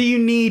 Do you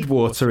need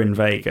water in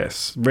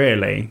Vegas?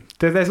 Really?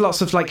 There's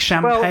lots of like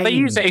champagne. Well, they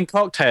use it in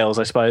cocktails,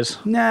 I suppose.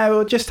 No,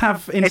 we'll just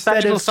have It's instead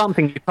actually of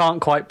something you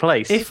can't quite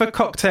place. if a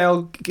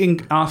cocktail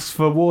asks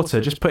for water,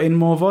 just put in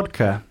more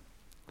vodka.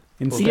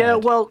 Instead. Yeah,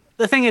 well,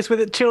 the thing is, with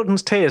the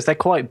children's tears, they're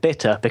quite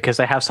bitter because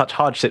they have such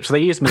hardships. So they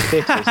use them as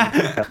bitters.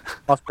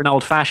 After an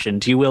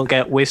old-fashioned, you will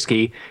get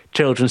whiskey,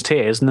 children's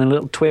tears, and then a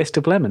little twist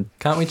of lemon.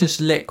 Can't we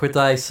just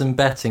liquidize some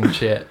betting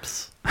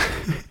chips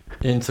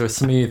into a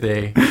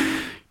smoothie?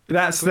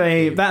 That's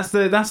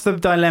the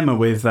dilemma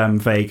with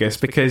Vegas,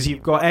 because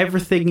you've got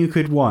everything you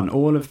could want,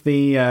 all of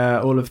the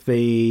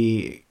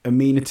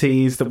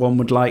amenities that one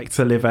would like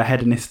to live a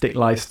hedonistic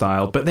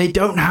lifestyle, but they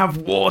don't have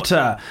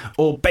water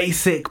or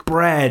basic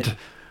bread.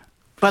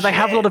 But they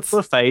have a lot of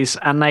buffets,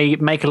 and they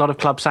make a lot of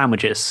club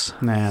sandwiches.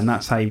 Man,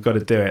 that's how you've got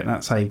to do it.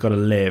 That's how you've got to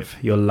live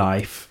your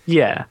life.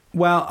 Yeah.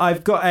 Well,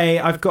 I've got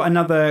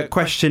another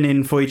question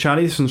in for you,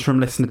 Charlie. This one's from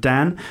listener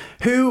Dan.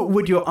 Who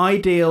would your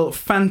ideal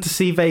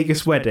fantasy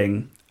Vegas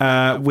wedding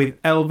with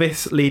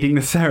Elvis leading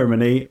the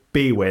ceremony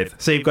be with?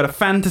 So you've got a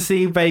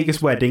fantasy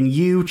Vegas wedding.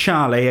 You,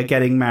 Charlie, are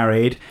getting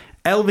married.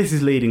 Elvis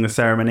is leading the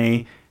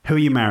ceremony. Who are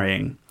you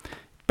marrying?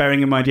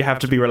 Bearing in mind you have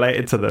to be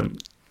related to them.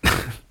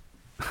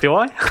 Do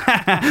I?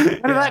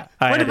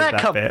 Where did that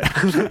come?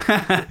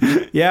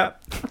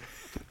 Yep.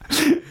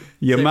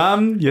 Your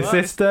mum, your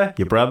sister,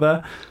 your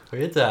brother, Or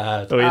your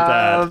dad. or your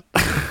dad?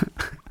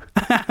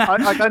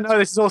 I don't know.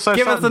 This is also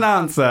Give us an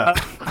answer.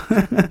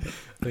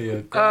 Or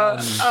your gran.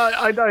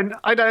 I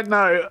don't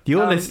know.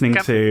 You're listening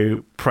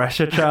to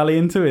Pressure Charlie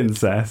into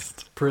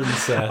Incest.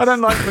 Princess. I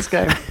don't like this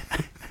game.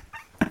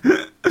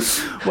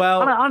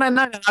 Well, I don't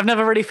know. I've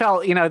never really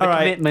felt, the All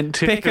right. commitment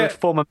to Pick a a-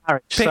 form of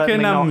marriage. pick a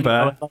Certainly not,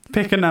 number.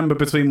 Pick a number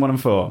between 1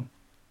 and 4.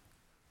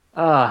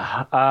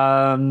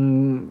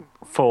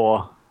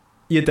 4.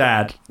 Your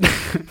dad.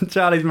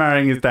 Charlie's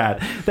marrying his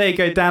dad. There you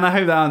go, Dan. I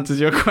hope that answers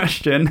your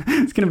question.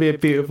 It's going to be a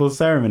beautiful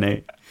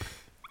ceremony.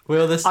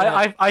 Will this?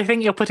 I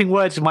think you're putting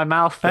words in my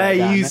mouth. There, Hey,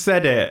 Dan. you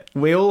said it.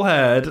 We all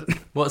heard.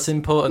 What's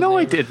important? No,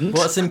 I didn't.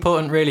 What's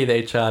important, really,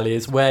 though, Charlie,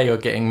 is where you're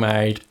getting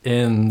married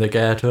in the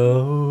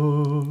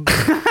ghetto.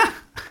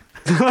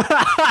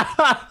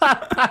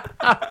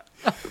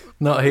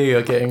 Not who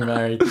you're getting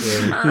married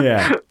to.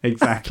 Yeah,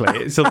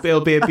 exactly.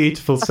 It'll be a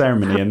beautiful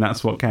ceremony, and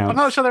that's what I'm counts.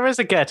 not sure there is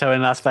a ghetto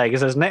in Las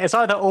Vegas, isn't it? It's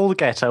either all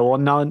ghetto or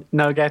no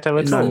ghetto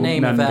at It's all. the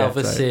name of none ghetto.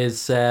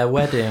 Elvis's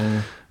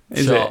wedding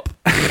Is shop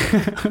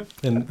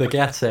in the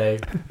ghetto.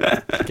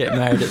 Get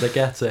married at the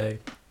ghetto.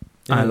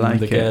 I like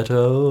the it.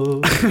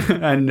 ghetto.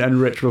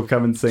 and Rich will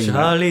come and sing that.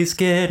 Charlie's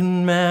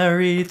getting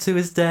married to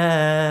his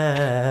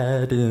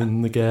dad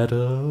in the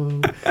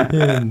ghetto.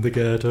 In the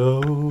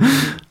ghetto.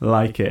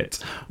 Like it.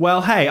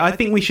 Well, hey, I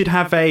think we should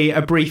have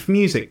a brief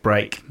music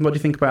break. What do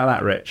you think about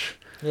that, Rich?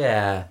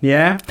 Yeah.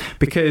 Yeah,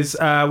 because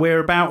we're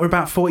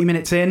about 40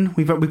 minutes in.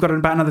 We've got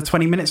about another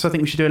 20 minutes, so I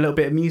think we should do a little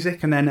bit of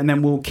music, and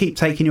then we'll keep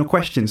taking your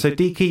questions. So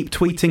do keep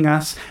tweeting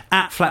us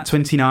at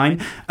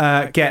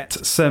Flat29. Get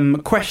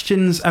some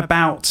questions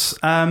about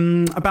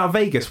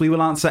Vegas. We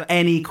will answer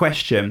any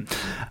question.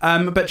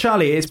 But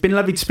Charlie, it's been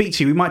lovely to speak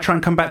to you. We might try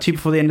and come back to you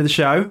before the end of the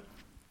show.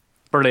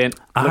 Brilliant.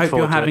 I Look hope you're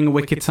forward to having it. a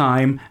wicked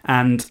time,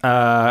 and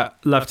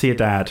love to your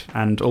dad,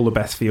 and all the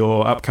best for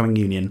your upcoming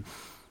union.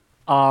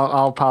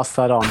 I'll pass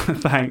that on.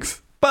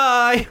 Thanks.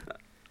 Bye.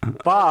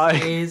 Bye.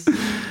 Please.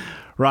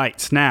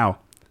 Right, now,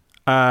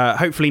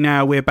 hopefully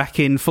now we're back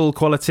in full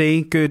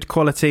quality, good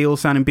quality, all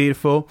sounding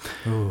beautiful.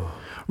 Ooh.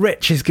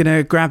 Rich is going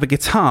to grab a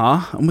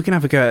guitar and we're going to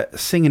have a go at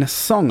singing a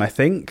song, I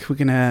think. We're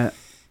going to...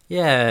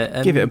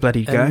 Yeah. Give it a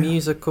bloody go. A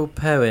musical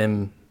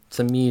poem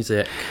to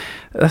music.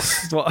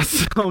 That's what a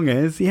song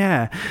is,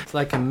 yeah. It's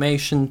like a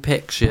motion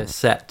picture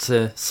set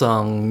to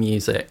song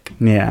music.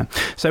 Yeah.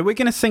 So we're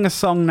going to sing a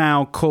song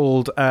now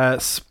called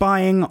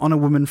Spying on a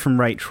Woman from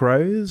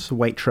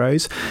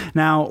Waitrose.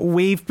 Now,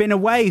 we've been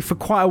away for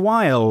quite a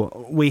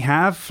while. We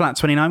have, Flat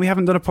 29. We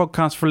haven't done a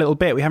podcast for a little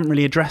bit. We haven't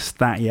really addressed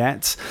that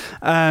yet.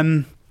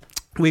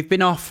 We've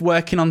been off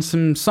working on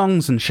some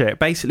songs and shit.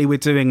 Basically, we're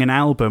doing an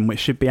album which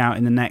should be out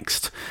in the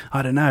next,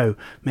 I don't know,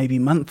 maybe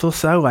month or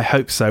so. I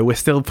hope so. We're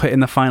still putting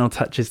the final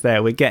touches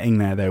there. We're getting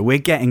there, though. We're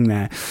getting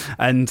there.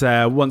 And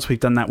once we've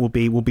done that, we'll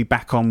be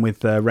back on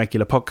with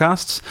regular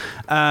podcasts.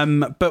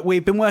 But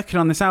we've been working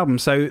on this album.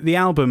 So the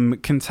album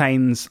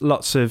contains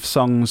lots of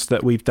songs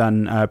that we've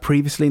done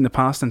previously in the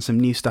past, and some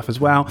new stuff as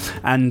well,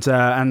 and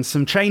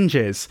some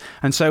changes.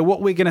 And so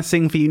what we're going to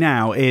sing for you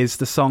now is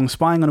the song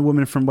Spying on a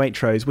Woman from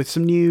Waitrose with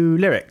some new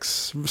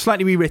lyrics,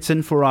 slightly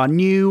rewritten for our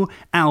new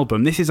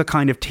album. This is a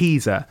kind of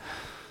teaser.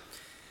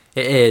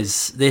 It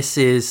is. This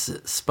is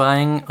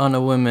Spying on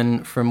a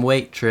Woman from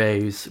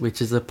Waitrose,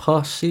 which is a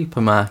posh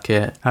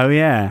supermarket. Oh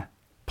yeah,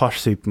 posh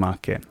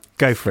supermarket.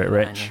 Go for it,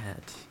 Rich.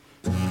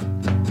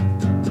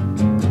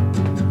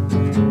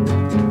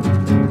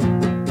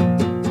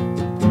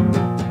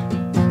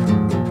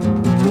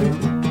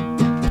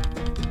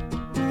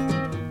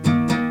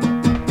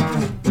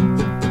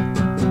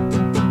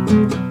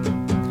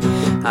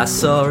 I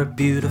saw a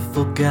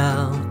beautiful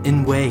girl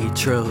in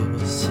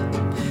Waitrose,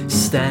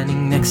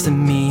 standing next to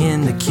me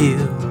in the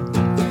queue.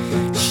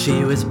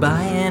 She was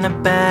buying a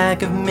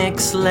bag of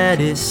mixed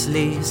lettuce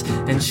leaves,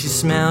 and she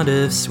smelled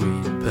of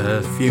sweet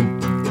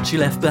perfume. She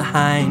left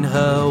behind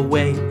her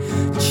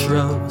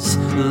Waitrose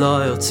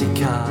loyalty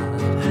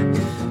card.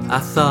 I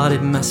thought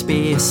it must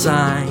be a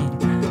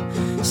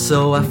sign,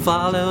 so I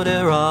followed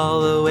her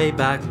all the way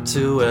back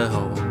to her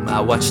home. I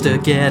watched her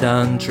get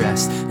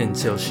undressed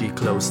until she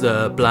closed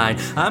the blind.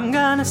 I'm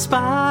gonna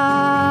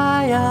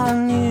spy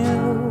on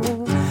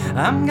you,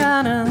 I'm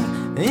gonna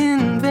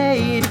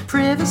invade your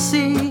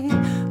privacy.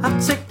 I'll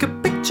take a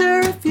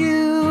picture of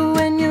you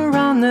when you're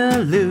on the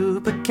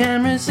loop. Put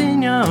cameras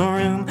in your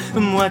room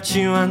and watch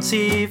you on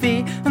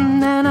TV,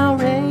 and then I'll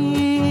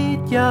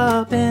raid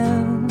your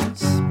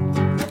bins.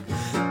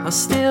 I'll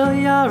steal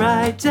your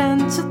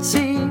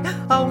identity,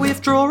 I'll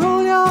withdraw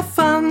all your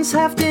funds,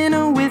 have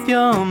dinner with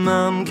your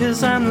mum,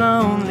 'cause I'm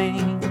lonely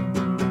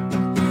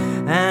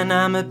And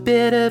I'm a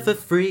bit of a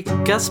freak.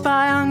 I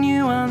spy on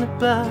you on the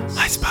bus.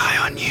 I spy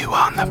on you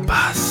on the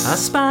bus. I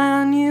spy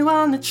on you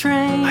on the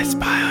train. I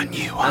spy on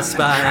you on I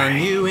spy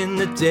on you in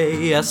the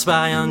day. I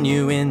spy on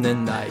you in the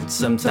night.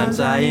 Sometimes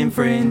I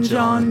infringe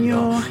on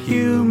your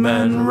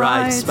human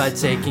rights by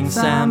taking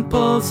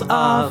samples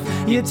of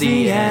your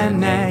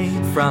DNA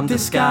from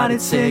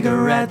discarded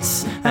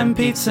cigarettes and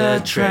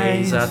pizza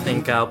trays. I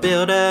think I'll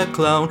build a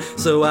clone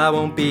so I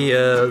won't be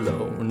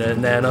alone,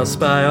 and then I'll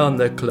spy on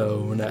the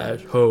clone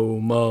at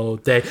home all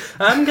day.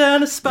 I'm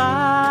gonna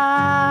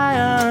spy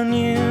on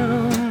you.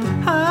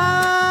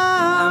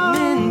 I'm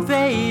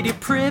invade your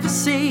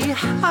privacy.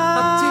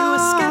 I'll do a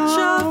sketch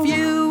of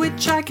you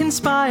which I can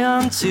spy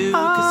onto.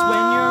 Cause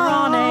when you're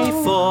on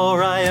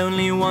A4 I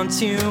only want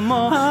you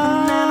more.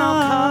 And then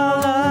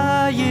I'll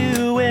color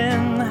you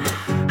in.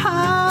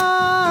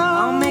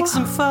 I'll make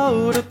some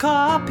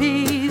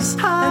photocopies,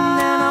 and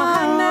then I'll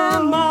hang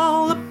them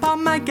all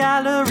upon my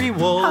gallery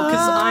wall.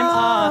 Cause I'm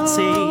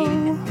arty,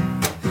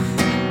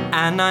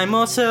 and I'm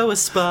also a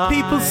spy.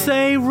 People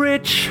say,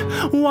 Rich,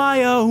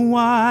 why oh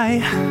why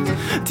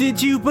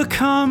did you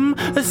become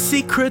a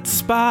secret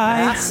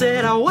spy? I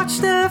said I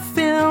watched a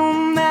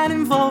film that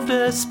involved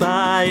a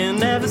spy,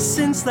 and ever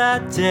since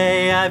that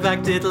day I've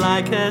acted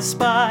like a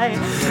spy.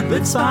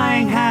 But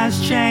spying has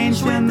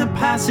changed with the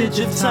passage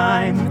of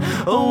time.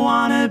 A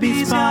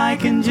wannabe spy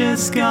can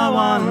just go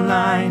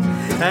online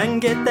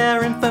and get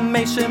their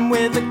information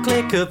with a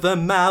click of a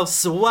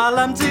mouse. While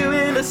I'm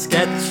doing a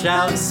sketch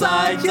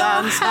outside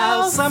Dan's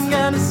house, I'm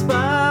gonna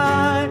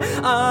spy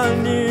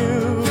on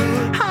you.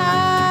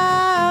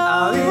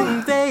 I'll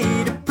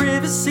invade your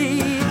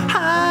privacy. I'm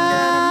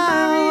gonna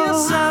marry your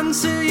son,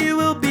 so you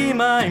will be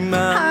my mum.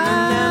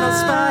 And then I'll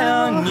spy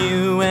on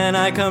you when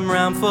I come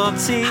round for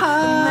tea.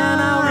 And then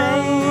I'll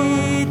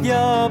raid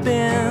your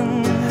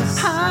bins,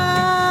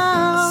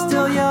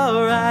 steal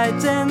your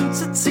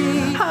identity.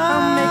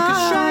 I'll make a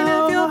shrine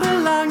of your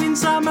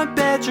belongings on my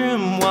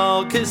bedroom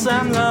wall. Cause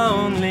I'm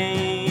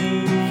lonely,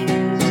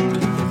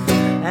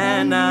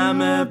 and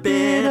I'm a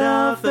bit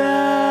of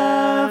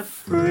a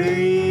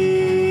freak.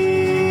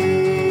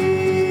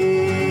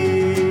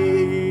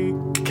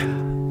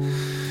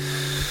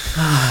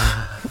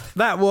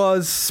 That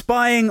was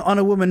Spying on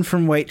a Woman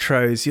from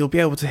Waitrose. You'll be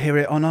able to hear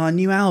it on our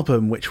new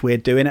album, which we're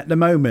doing at the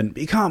moment.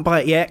 But you can't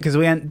buy it yet because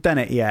we haven't done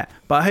it yet.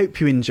 But I hope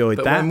you enjoyed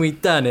But that. when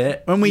we've done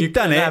it, you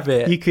can have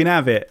it. can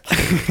have it.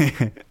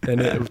 And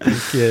it'll be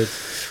good.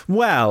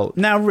 Well,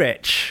 now,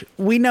 Rich,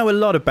 we know a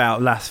lot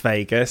about Las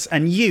Vegas,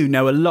 and you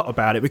know a lot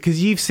about it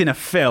because you've seen a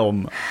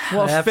film.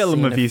 What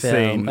film have you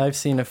seen? I've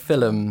seen a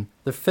film.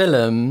 The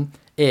film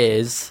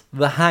is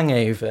The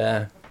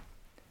Hangover.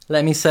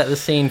 Let me set the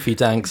scene for you,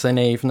 Dan, because I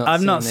know you've not seen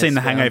I've not seen this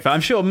The film. Hangover.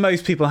 I'm sure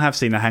most people have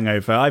seen The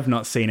Hangover. I've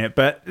not seen it.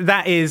 But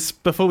that is,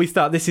 before we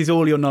start, this is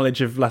all your knowledge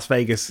of Las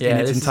Vegas in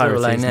its this entirety.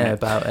 is all I isn't know it?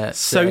 about it.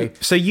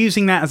 So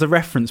using that as a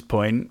reference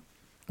point,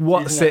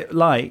 what's Isn't it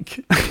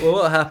like? Well,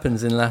 what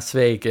happens in Las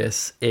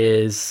Vegas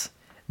is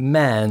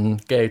men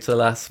go to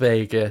Las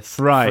Vegas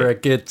Right. for a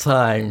good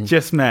time.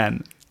 Just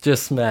men.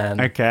 Just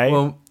men. Okay.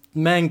 Well,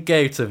 men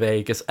go to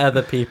Vegas.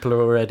 Other people are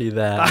already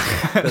there,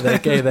 but they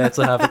go there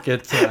to have a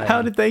good time.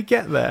 How did they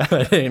get there?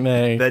 I don't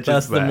know. They're just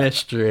That's the there.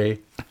 mystery,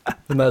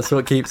 and that's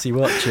what keeps you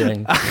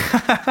watching.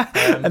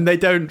 And they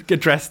don't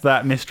address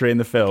that mystery in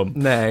the film.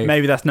 No.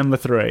 Maybe that's number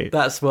 3.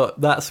 That's the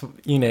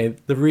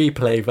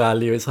replay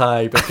value is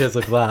high because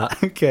of that.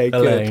 Okay,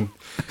 good. alone.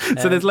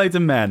 So there's loads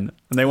of men,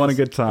 and they want a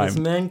good There's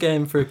time. men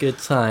going for a good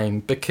time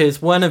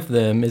because one of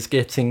them is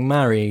getting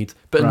married,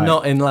 but Right.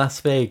 not in Las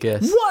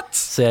Vegas. What?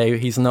 So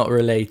he's not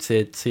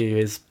related to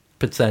his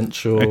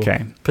potential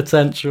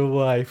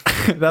wife.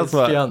 That's his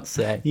what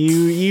fiance.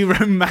 you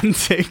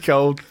romantic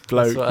old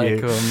bloke. That's what you.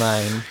 I call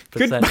mine.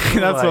 Good,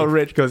 Potential that's what wife.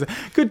 Rich calls it.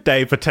 Good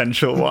day,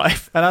 potential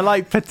wife. And I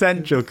like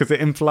potential because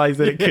it implies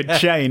that it could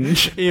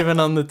change. Even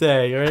on the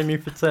day, you're only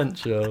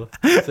potential.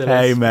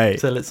 Hey, mate.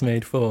 Till it's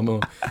made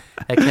formal.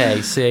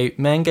 Okay, so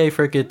men go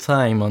for a good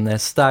time on their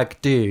stag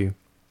do.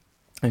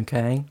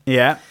 Okay.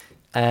 Yeah.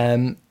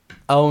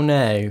 Oh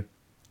no.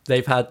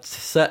 They've had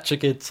such a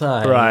good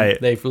time. Right.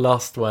 They've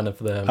lost one of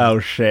them. Oh,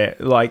 shit.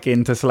 Like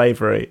into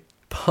slavery.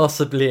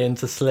 Possibly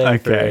into slavery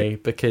Okay.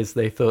 because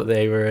they thought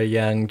they were a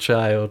young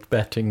child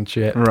betting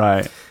chip.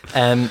 Right.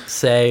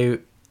 So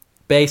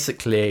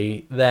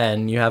basically,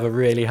 then you have a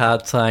really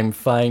hard time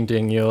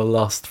finding your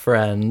lost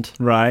friend.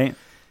 Right.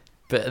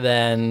 But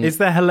then Is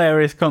there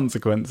hilarious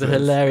consequences? the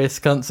hilarious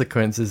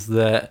consequence is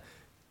that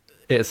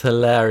it's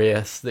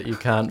hilarious that you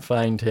can't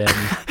find him.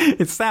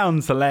 It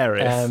sounds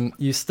hilarious.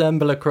 You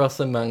stumble across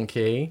a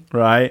monkey,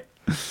 Right.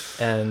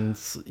 and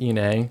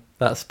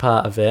that's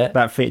part of it.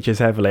 That features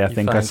heavily, I You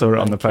think. I find saw a it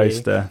on the monkey.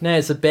 poster. No,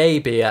 it's a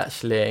baby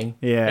actually.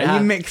 Yeah. It Are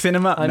you mixing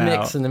them up I'm now?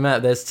 mixing them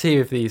up. There's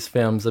 2 of these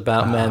films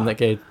about men that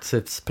go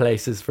to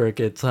places for a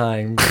good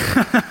time.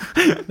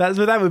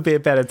 That would be a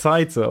better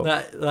title.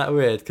 that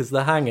weird because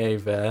The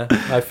Hangover,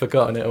 I've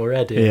forgotten it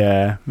already.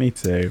 Yeah, me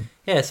too.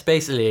 Yes,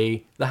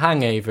 basically, The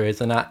Hangover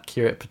is an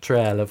accurate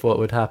portrayal of what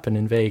would happen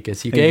in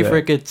Vegas. You Is go it? for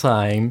a good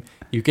time,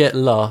 you get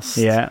lost,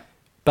 Yeah.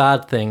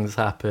 bad things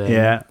happen.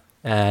 Yeah.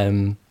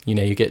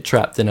 You get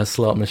trapped in a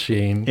slot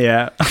machine.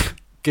 Yeah.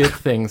 Good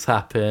things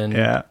happen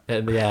Yeah.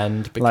 at the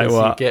end Like because you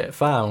what? get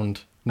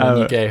found when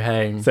you go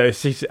home. So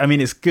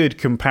it's good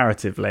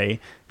comparatively.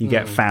 You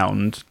get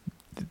found.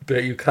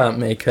 But you can't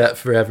make up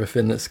for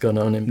everything that's gone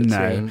on in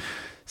between. No.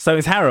 So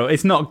it's Harold.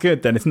 It's not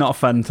good then. It's not a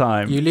fun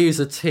time. You lose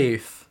a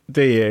tooth.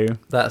 Do you?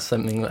 That's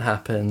something that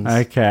happens.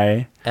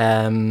 Okay.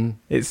 You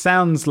It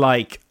sounds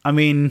like,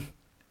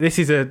 this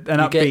is an get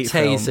upbeat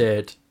film.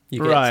 tasered.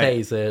 You get Right.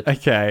 tasered.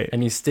 Okay.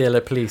 And you steal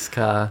a police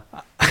car.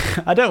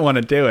 I don't want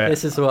to do it.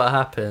 This is what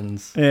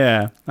happens.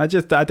 Yeah. I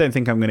don't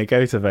think I'm going to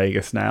go to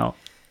Vegas now.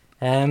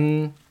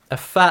 A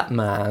fat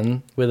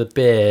man with a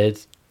beard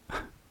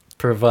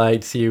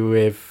provides you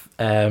with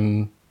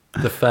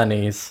the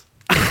funnies.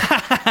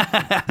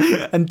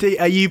 And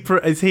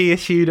is he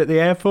issued at the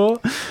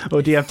airport,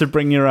 or do you have to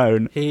bring your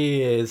own?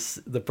 He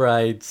is the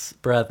bride's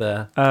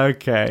brother.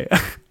 Okay.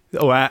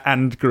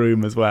 And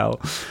groom as well.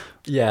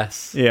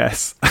 Yes.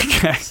 Yes.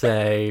 Okay.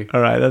 So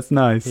All right, that's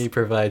nice. he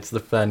provides the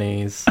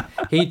funnies.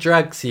 He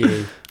drugs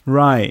you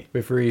Right.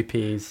 with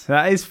rupees.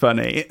 That is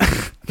funny.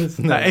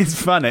 Isn't That it?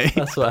 is funny.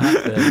 That's what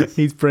happens.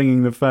 He's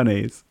bringing the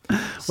funnies.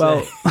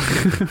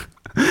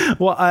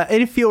 Well,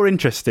 if you're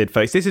interested,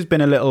 folks, this has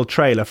been a little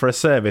trailer for a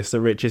service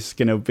that Rich is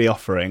going to be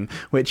offering,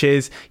 which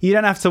is you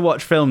don't have to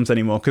watch films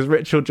anymore because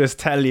Rich will just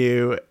tell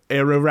you in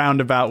a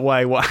roundabout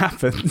way what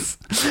happens.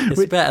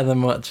 It's better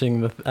than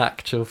watching the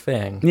actual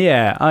thing.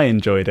 Yeah, I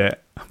enjoyed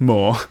it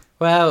more.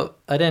 Well,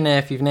 I don't know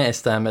if you've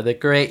noticed, Dan, but the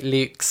great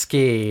Luke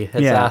Ski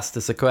has Yeah. asked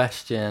us a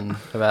question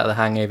about The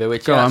Hangover,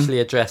 which Go he on. actually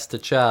addressed to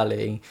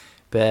Charlie.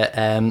 But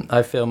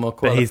I feel more But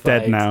qualified. he's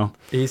dead now.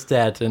 He's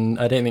dead, and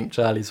I don't think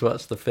Charlie's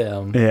watched the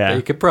film. Yeah. But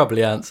he could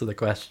probably answer the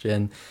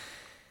question.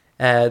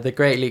 The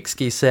great Luke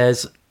Ski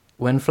says,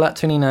 when Flat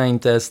 29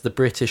 does the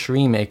British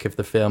remake of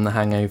the film The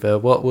Hangover,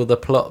 what will the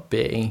plot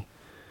be?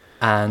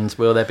 And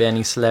will there be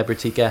any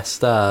celebrity guest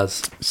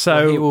stars?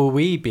 So- Or who will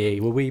we be?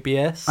 Will we be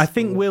us? I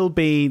think we'll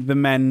be the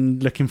men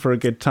looking for a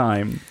good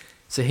time.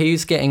 So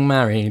who's getting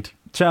married?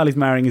 Charlie's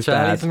marrying his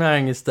Charlie's dad.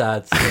 marrying his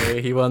dad,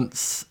 so he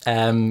wants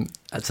to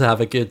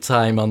have a good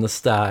time on the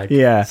stag.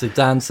 Yeah. So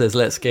Dan says,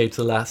 let's go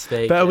to Las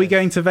Vegas. But are we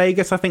going to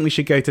Vegas? I think we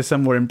should go to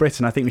somewhere in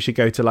Britain. I think we should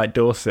go to like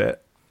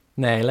Dorset.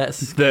 No,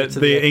 let's go to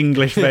The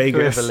English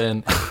Vegas.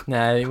 equivalent.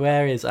 No,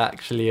 where is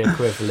actually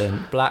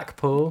equivalent?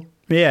 Blackpool?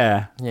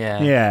 Yeah. Yeah.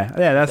 Yeah.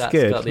 Yeah, that's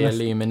good. Got the That's-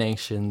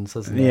 Illuminations,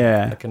 hasn't it?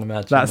 Yeah. I can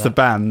imagine That's the that.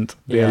 band,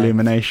 the Yeah.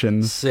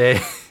 Illuminations.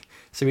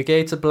 So we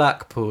go to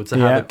Blackpool to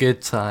Yeah. have a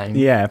good time.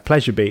 Yeah,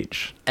 Pleasure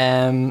Beach.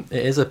 It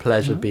is a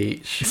pleasure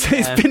beach. So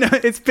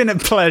it's been a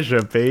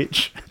pleasure,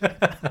 Beach.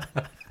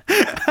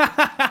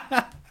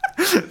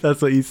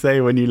 That's what you say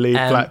when you leave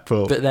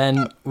Blackpool. But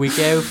then we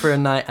go for a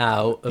night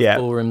out of Yeah.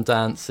 ballroom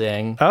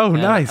dancing. Oh,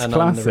 nice, and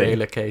on the classy.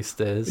 roller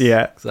coasters.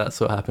 Yeah. 'Cause that's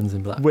what happens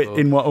in Blackpool.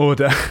 In what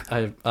order?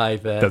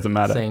 Either Doesn't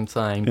matter. same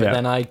time. But Yeah.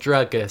 then I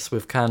drug us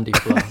with candy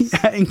floss.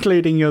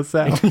 Including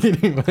yourself.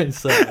 Including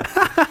myself.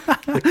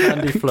 The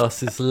candy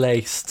floss is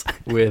laced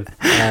with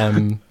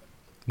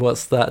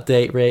what's that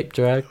date rape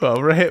drug? Well,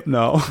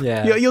 Hypnol.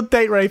 Yeah. You're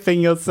date raping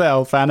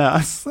yourself and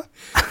us.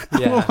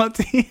 Yeah.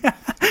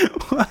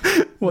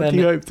 What do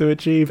you hope to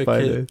achieve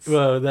by Because, this?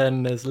 well,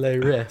 then there's low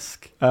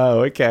risk,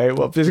 Oh, okay.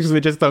 Well, because we're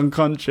just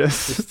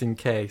unconscious. just in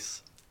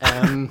case.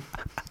 And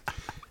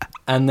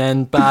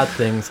then bad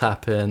things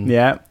happen.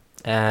 Yeah.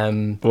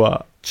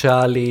 What?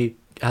 Charlie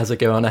has a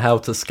go on a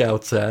helter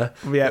skelter.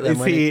 Yeah. But then Is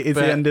when he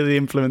but- under the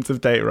influence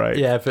of date rape?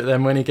 Yeah, but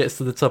then when he gets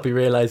to the top, he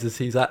realizes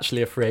he's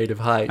actually afraid of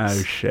heights.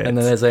 Oh, shit. And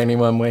then there's only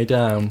one way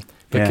down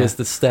because Yeah.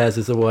 the stairs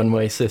is a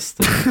one-way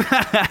system,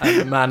 and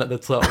the man at the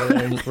top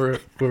will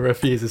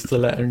refuses to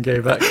let him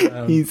go back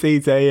down. He's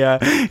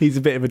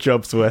a bit of a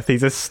job's worth.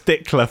 He's a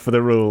stickler for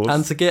the rules.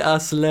 And to get our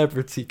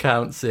celebrity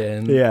counts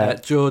in, Yeah.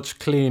 George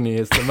Clooney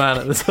is the man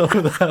at the top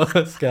of the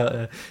helter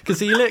skelter because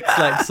he looks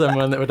like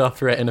someone that would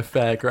operate in a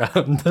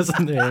fairground,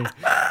 doesn't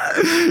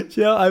he?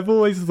 Yeah, I've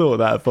always thought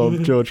that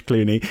of George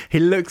Clooney. He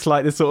looks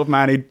like the sort of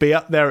man who'd be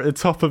up there at the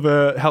top of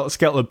a helter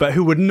skelter, but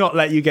who would not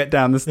let you get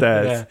down the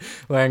stairs. Yeah,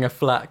 wearing a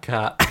flat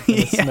cap and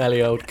a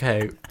smelly old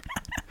coat.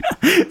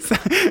 So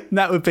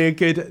that would be a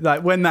good,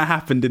 like, when that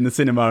happened in the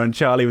cinema and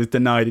Charlie was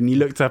denied and you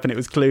looked up and it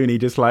was Clooney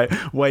just like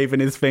waving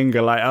his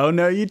finger like, oh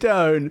no you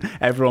don't,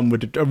 everyone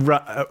would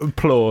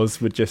applause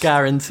would just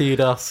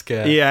Guaranteed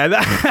Oscar. yeah,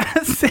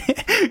 that's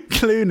it.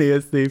 Clooney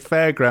as the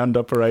fairground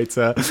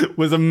operator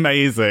was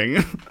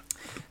amazing.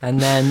 And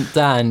then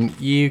Dan,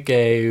 you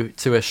go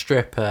to a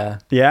stripper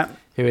Yeah.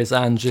 who is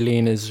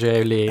Angelina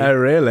Jolie, Oh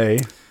really?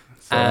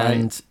 It's all right.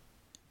 and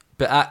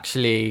but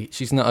actually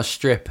she's not a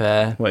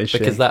stripper. What is she?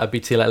 Because that would be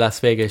too like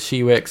Las Vegas.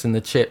 She works in the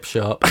chip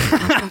shop,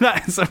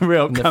 That is a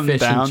real in the come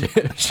fish down. and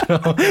chip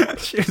shop.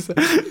 She was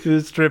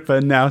a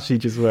stripper, now she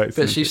just works.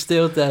 But in- she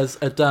still does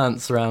a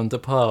dance around a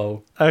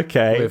pole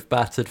okay. with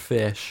battered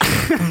fish.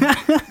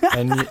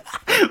 And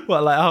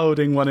What, like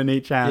holding one in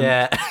each hand?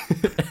 yeah,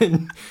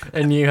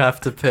 and you have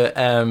to put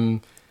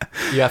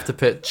You have to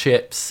put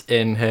chips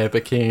in her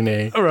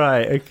bikini.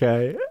 Right,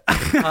 okay.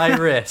 High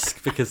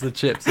risk because the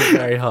chips are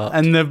very hot.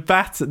 And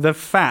the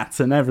fat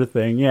and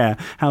everything, yeah.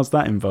 How's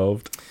that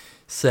involved?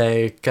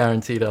 So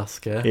guaranteed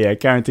Oscar. Yeah,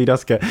 guaranteed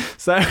Oscar.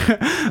 So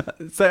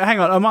hang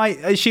on,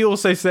 is she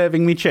also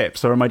serving me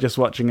chips, or am I just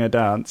watching her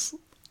dance?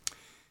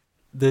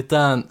 The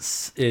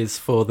dance is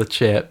for the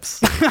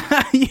chips.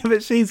 Yeah,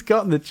 but she's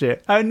got the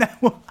chip. Oh no,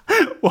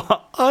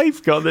 what?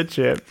 I've got the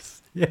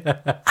chips.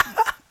 Yeah.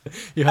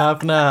 You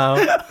have now.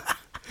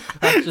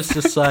 That's just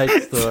a side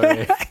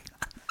story.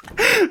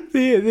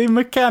 The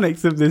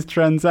mechanics of this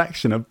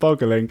transaction are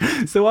boggling.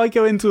 So I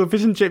go into a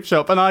fish and chip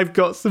shop and I've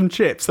got some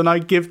chips and I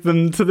give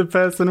them to the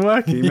person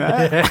working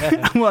there.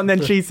 Yeah. Well, and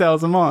then she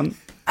sells them on.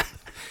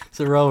 It's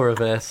a role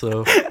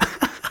reversal.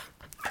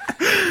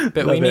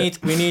 But we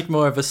need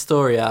more of a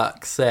story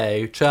arc.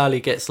 So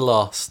Charlie gets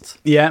lost.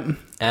 Yeah.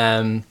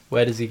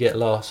 Where does he get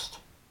lost?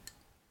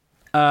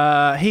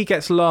 He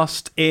gets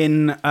lost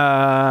in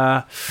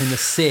the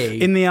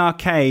sea. In the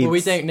arcade. Well,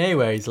 we don't know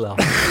where he's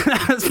lost.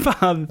 That's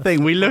part of the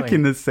thing. We look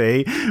in the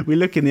sea. We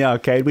look in the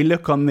arcade. We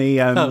look on the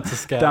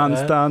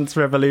Dance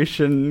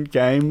Revolution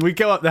game. We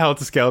go up the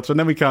Helter Skelter and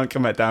then we can't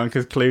come back down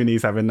because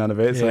Clooney's having none of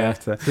it. So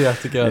we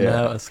have to go on the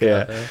Helter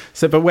Skelter. Yeah.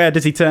 So, but where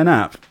does he turn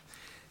up?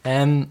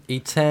 He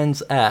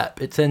turns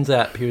up. It turns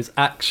up he was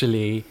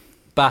actually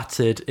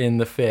battered in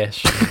the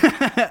fish.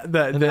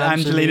 that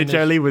Angelina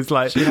Jolie was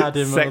like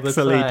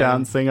sexily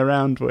dancing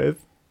around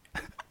with.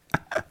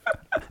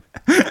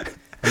 And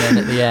then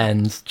at the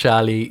end,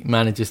 Charlie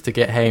manages to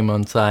get home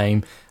on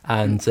time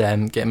and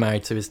get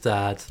married to his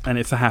dad. And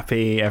it's a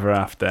happy ever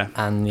after.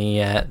 And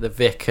the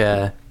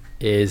vicar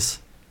is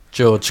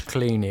George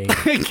Clooney.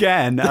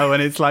 Again. Oh,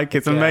 and it's like,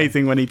 it's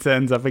amazing when he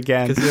turns up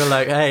again. Because you're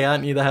like, hey,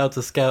 aren't you the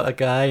Helter Skelter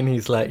guy? And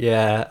he's like,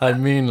 yeah, I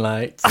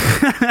moonlight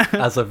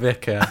as a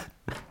vicar.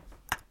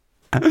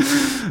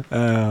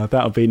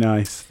 That'll be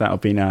nice.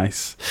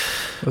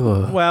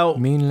 Ooh, well,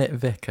 moonlit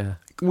vicar.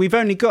 We've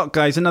only got,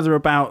 guys, another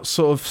about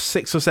sort of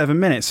 6 or 7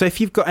 minutes. So if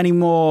you've got any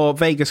more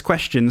Vegas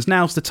questions,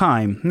 now's the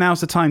time.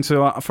 Now's the time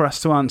for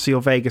us to answer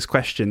your Vegas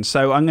questions.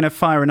 So I'm going to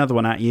fire another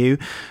one at you.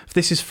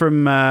 This is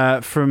from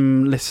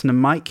listener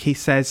Mike. He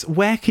says,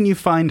 where can you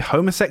find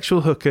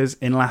homosexual hookers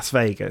in Las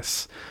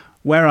Vegas?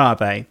 Where are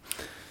they?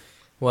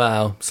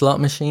 Wow, slot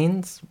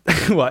machines?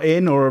 What,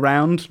 in or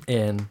around?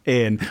 In.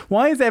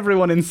 Why is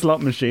everyone in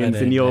slot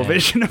machines in your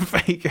vision of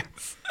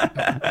Vegas?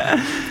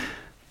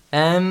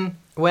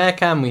 Where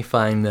can we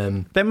find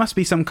them? There must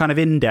be some kind of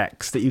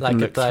index that you can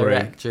look through. Like a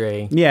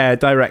directory. Yeah, a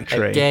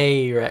directory. A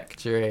gay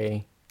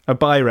rectory. A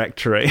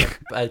bi-rectory.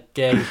 A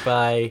gay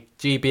by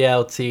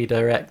GBLT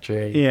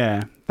directory.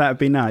 Yeah, that would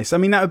be nice. I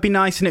mean, that would be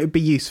nice and it would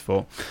be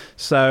useful.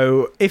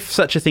 So if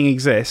such a thing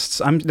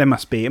exists, it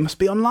must be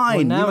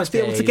online. Well, you must be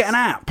able to get an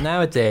app.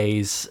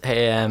 Nowadays,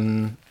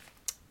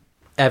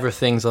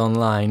 everything's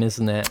online,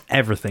 isn't it?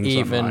 Everything's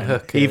even online.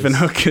 Hookers. Even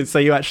hookers. So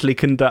you actually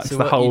conduct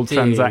the whole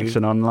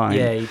transaction online.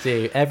 Yeah, you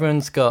do.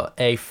 Everyone's got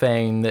a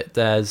phone that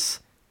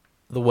does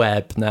the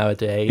web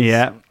nowadays.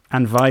 Yeah,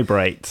 and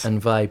vibrates.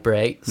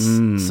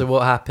 So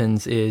what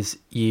happens is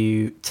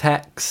you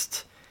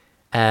text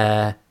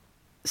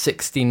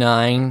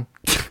 69.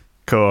 Of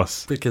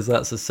course. Because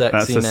that's a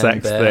sexy number. That's a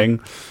sex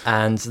thing.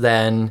 And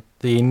then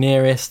the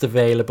nearest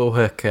available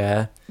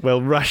hooker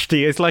will rush to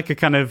you. It's like a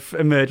kind of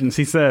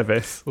emergency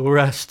service. Will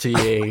rush to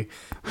you,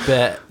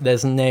 but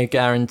there's no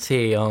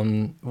guarantee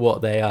on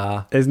what they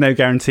are. There's no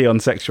guarantee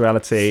on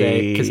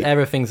sexuality. Because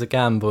everything's a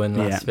gamble in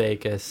Las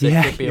Vegas.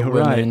 It could be a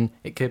woman,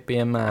 it could be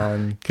a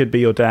man. Could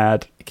be your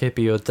dad. It could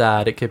be your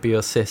dad, it could be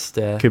your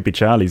sister. Could be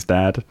Charlie's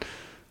dad.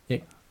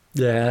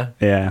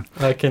 Yeah.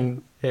 I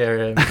can hear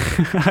him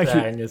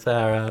tearing his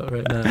hair out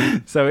right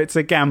now. So it's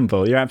a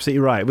gamble. You're absolutely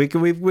right.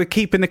 We're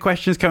keeping the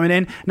questions coming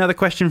in. Another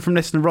question from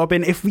listener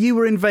Robin. If you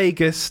were in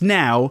Vegas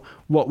now,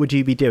 what would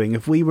you be doing?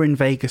 If we were in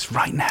Vegas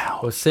right now?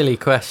 Well, silly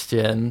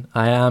question.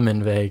 I am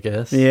in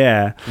Vegas.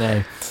 Yeah.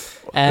 No.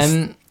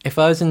 If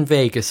I was in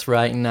Vegas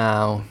right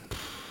now,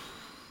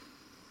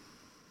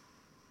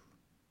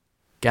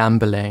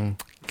 gambling.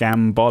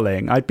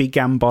 I'd be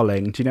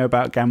gambolling. Do you know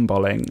about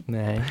gambolling?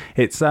 No.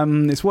 It's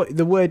what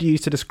the word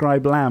used to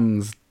describe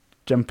lambs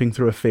jumping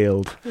through a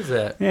field. Is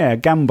it? Yeah,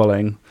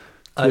 gambolling.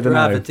 I'd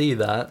rather do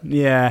that.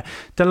 Yeah.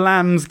 Do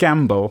lambs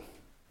gamble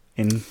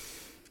in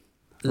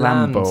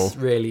lamb ball? Lambs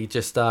really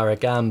just are a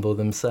gamble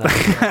themselves,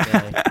 aren't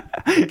they?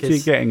 So you're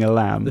getting a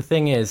lamb. The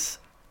thing is,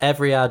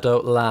 every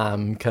adult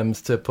lamb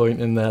comes to a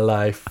point in their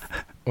life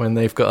when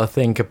they've got to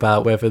think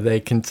about whether they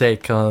can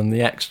take on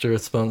the extra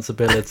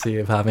responsibility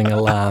of having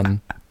a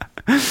lamb.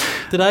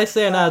 Did I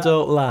say an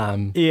adult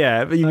lamb?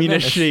 Yeah, but you mean a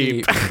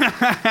sheep.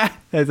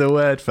 There's a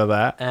word for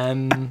that.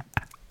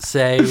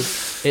 So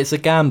it's a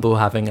gamble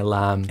having a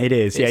lamb. It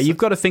is, yeah. You've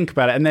got to think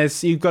about it,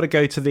 and you've got to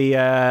go to the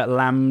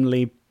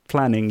Lamley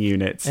planning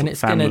units. And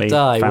it's going to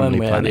die one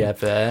way or the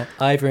other,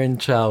 either in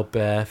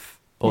childbirth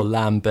or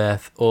lamb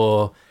birth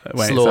or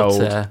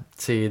slaughter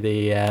to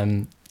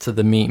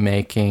the meat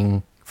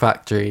making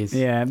factories.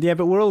 Yeah,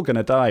 but we're all going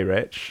to die,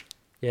 Rich.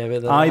 Yeah,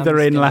 but either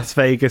in Las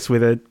Vegas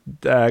with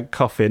a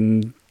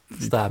coffin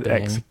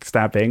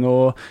stabbing,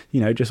 or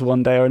just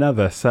one day or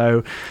another.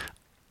 So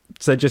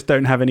just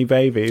don't have any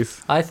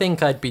babies. I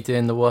think I'd be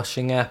doing the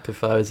washing up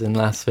if I was in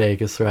Las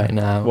Vegas right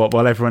now. What,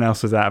 while everyone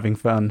else was out having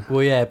fun?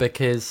 Well, yeah,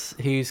 because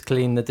who's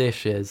cleaned the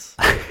dishes?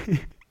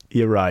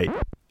 You're right.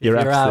 You're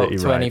absolutely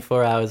out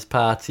 24 hours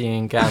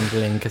partying,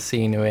 gambling,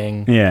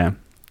 casinoing, yeah,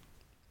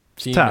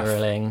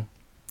 funeraling.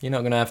 You're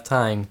not going to have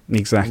time.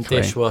 Exactly.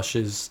 And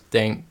dishwashers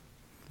don't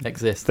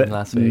exist in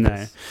Las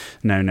Vegas.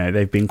 No,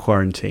 they've been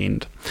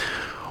quarantined.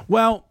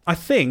 Well, I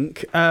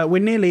think we're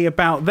nearly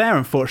about there,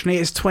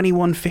 unfortunately. It's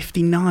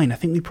 21:59. I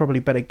think we probably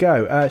better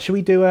go. Shall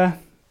we do a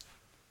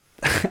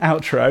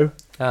outro?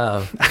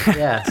 Oh,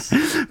 yes.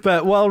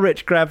 But while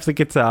Rich grabs the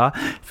guitar,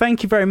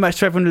 thank you very much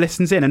to everyone who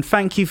listens in, and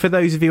thank you for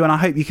those of you, and I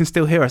hope you can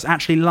still hear us,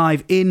 actually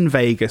live in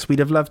Vegas. We'd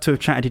have loved to have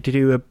chatted to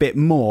you a bit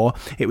more.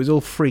 It was all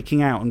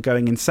freaking out and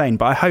going insane,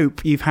 but I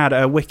hope you've had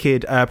a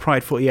wicked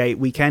Pride 48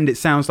 weekend. It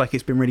sounds like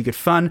it's been really good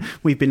fun.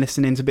 We've been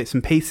listening to bits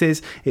and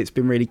pieces. It's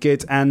been really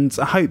good, and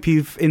I hope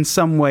you've in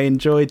some way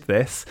enjoyed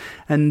this,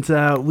 and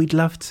we'd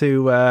love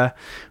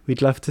to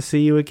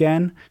see you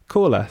again.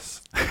 Call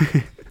us.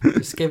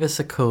 Just give us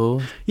a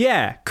call.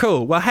 Yeah,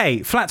 cool. Well,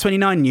 hey, Flat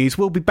 29 News,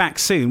 we'll be back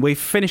soon. We're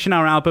finishing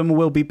our album.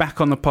 We'll be back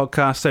on the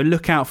podcast, so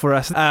look out for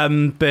us.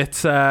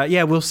 But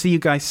we'll see you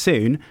guys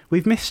soon.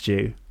 We've missed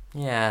you.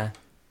 Yeah.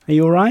 Are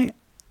you all right?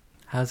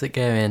 How's it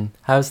going?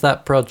 How's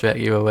that project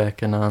you were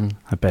working on?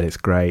 I bet it's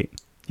great.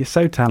 You're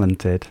so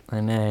talented.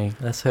 I know.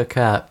 Let's hook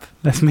up.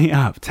 Let's meet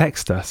up.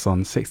 Text us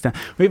on 6.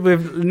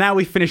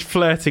 We've finished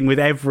flirting with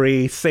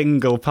every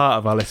single part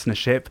of our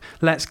listenership.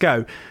 Let's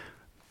go.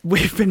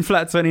 We've been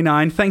Flat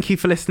 29. Thank you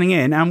for listening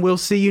in, and we'll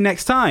see you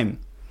next time.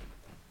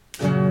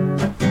 We're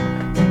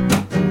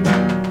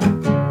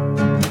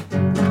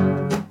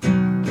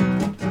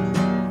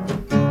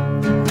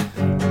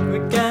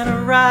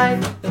gonna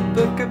write a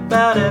book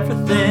about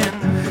everything.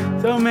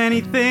 So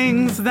many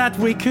things that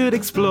we could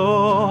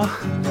explore.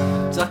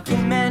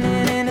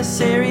 Documented in a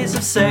series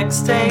of sex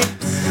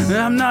tapes.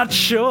 I'm not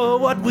sure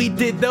what we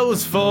did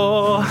those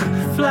for.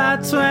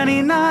 Flat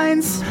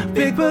 29's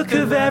big book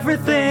of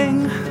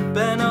everything.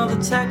 Burn all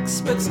the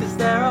textbooks cause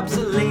they're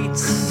obsolete.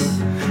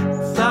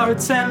 It's our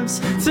attempts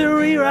to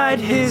rewrite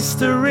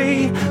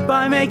history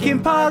by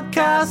making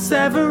podcasts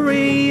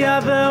every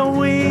other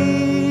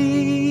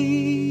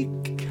week.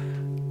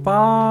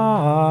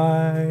 Bye.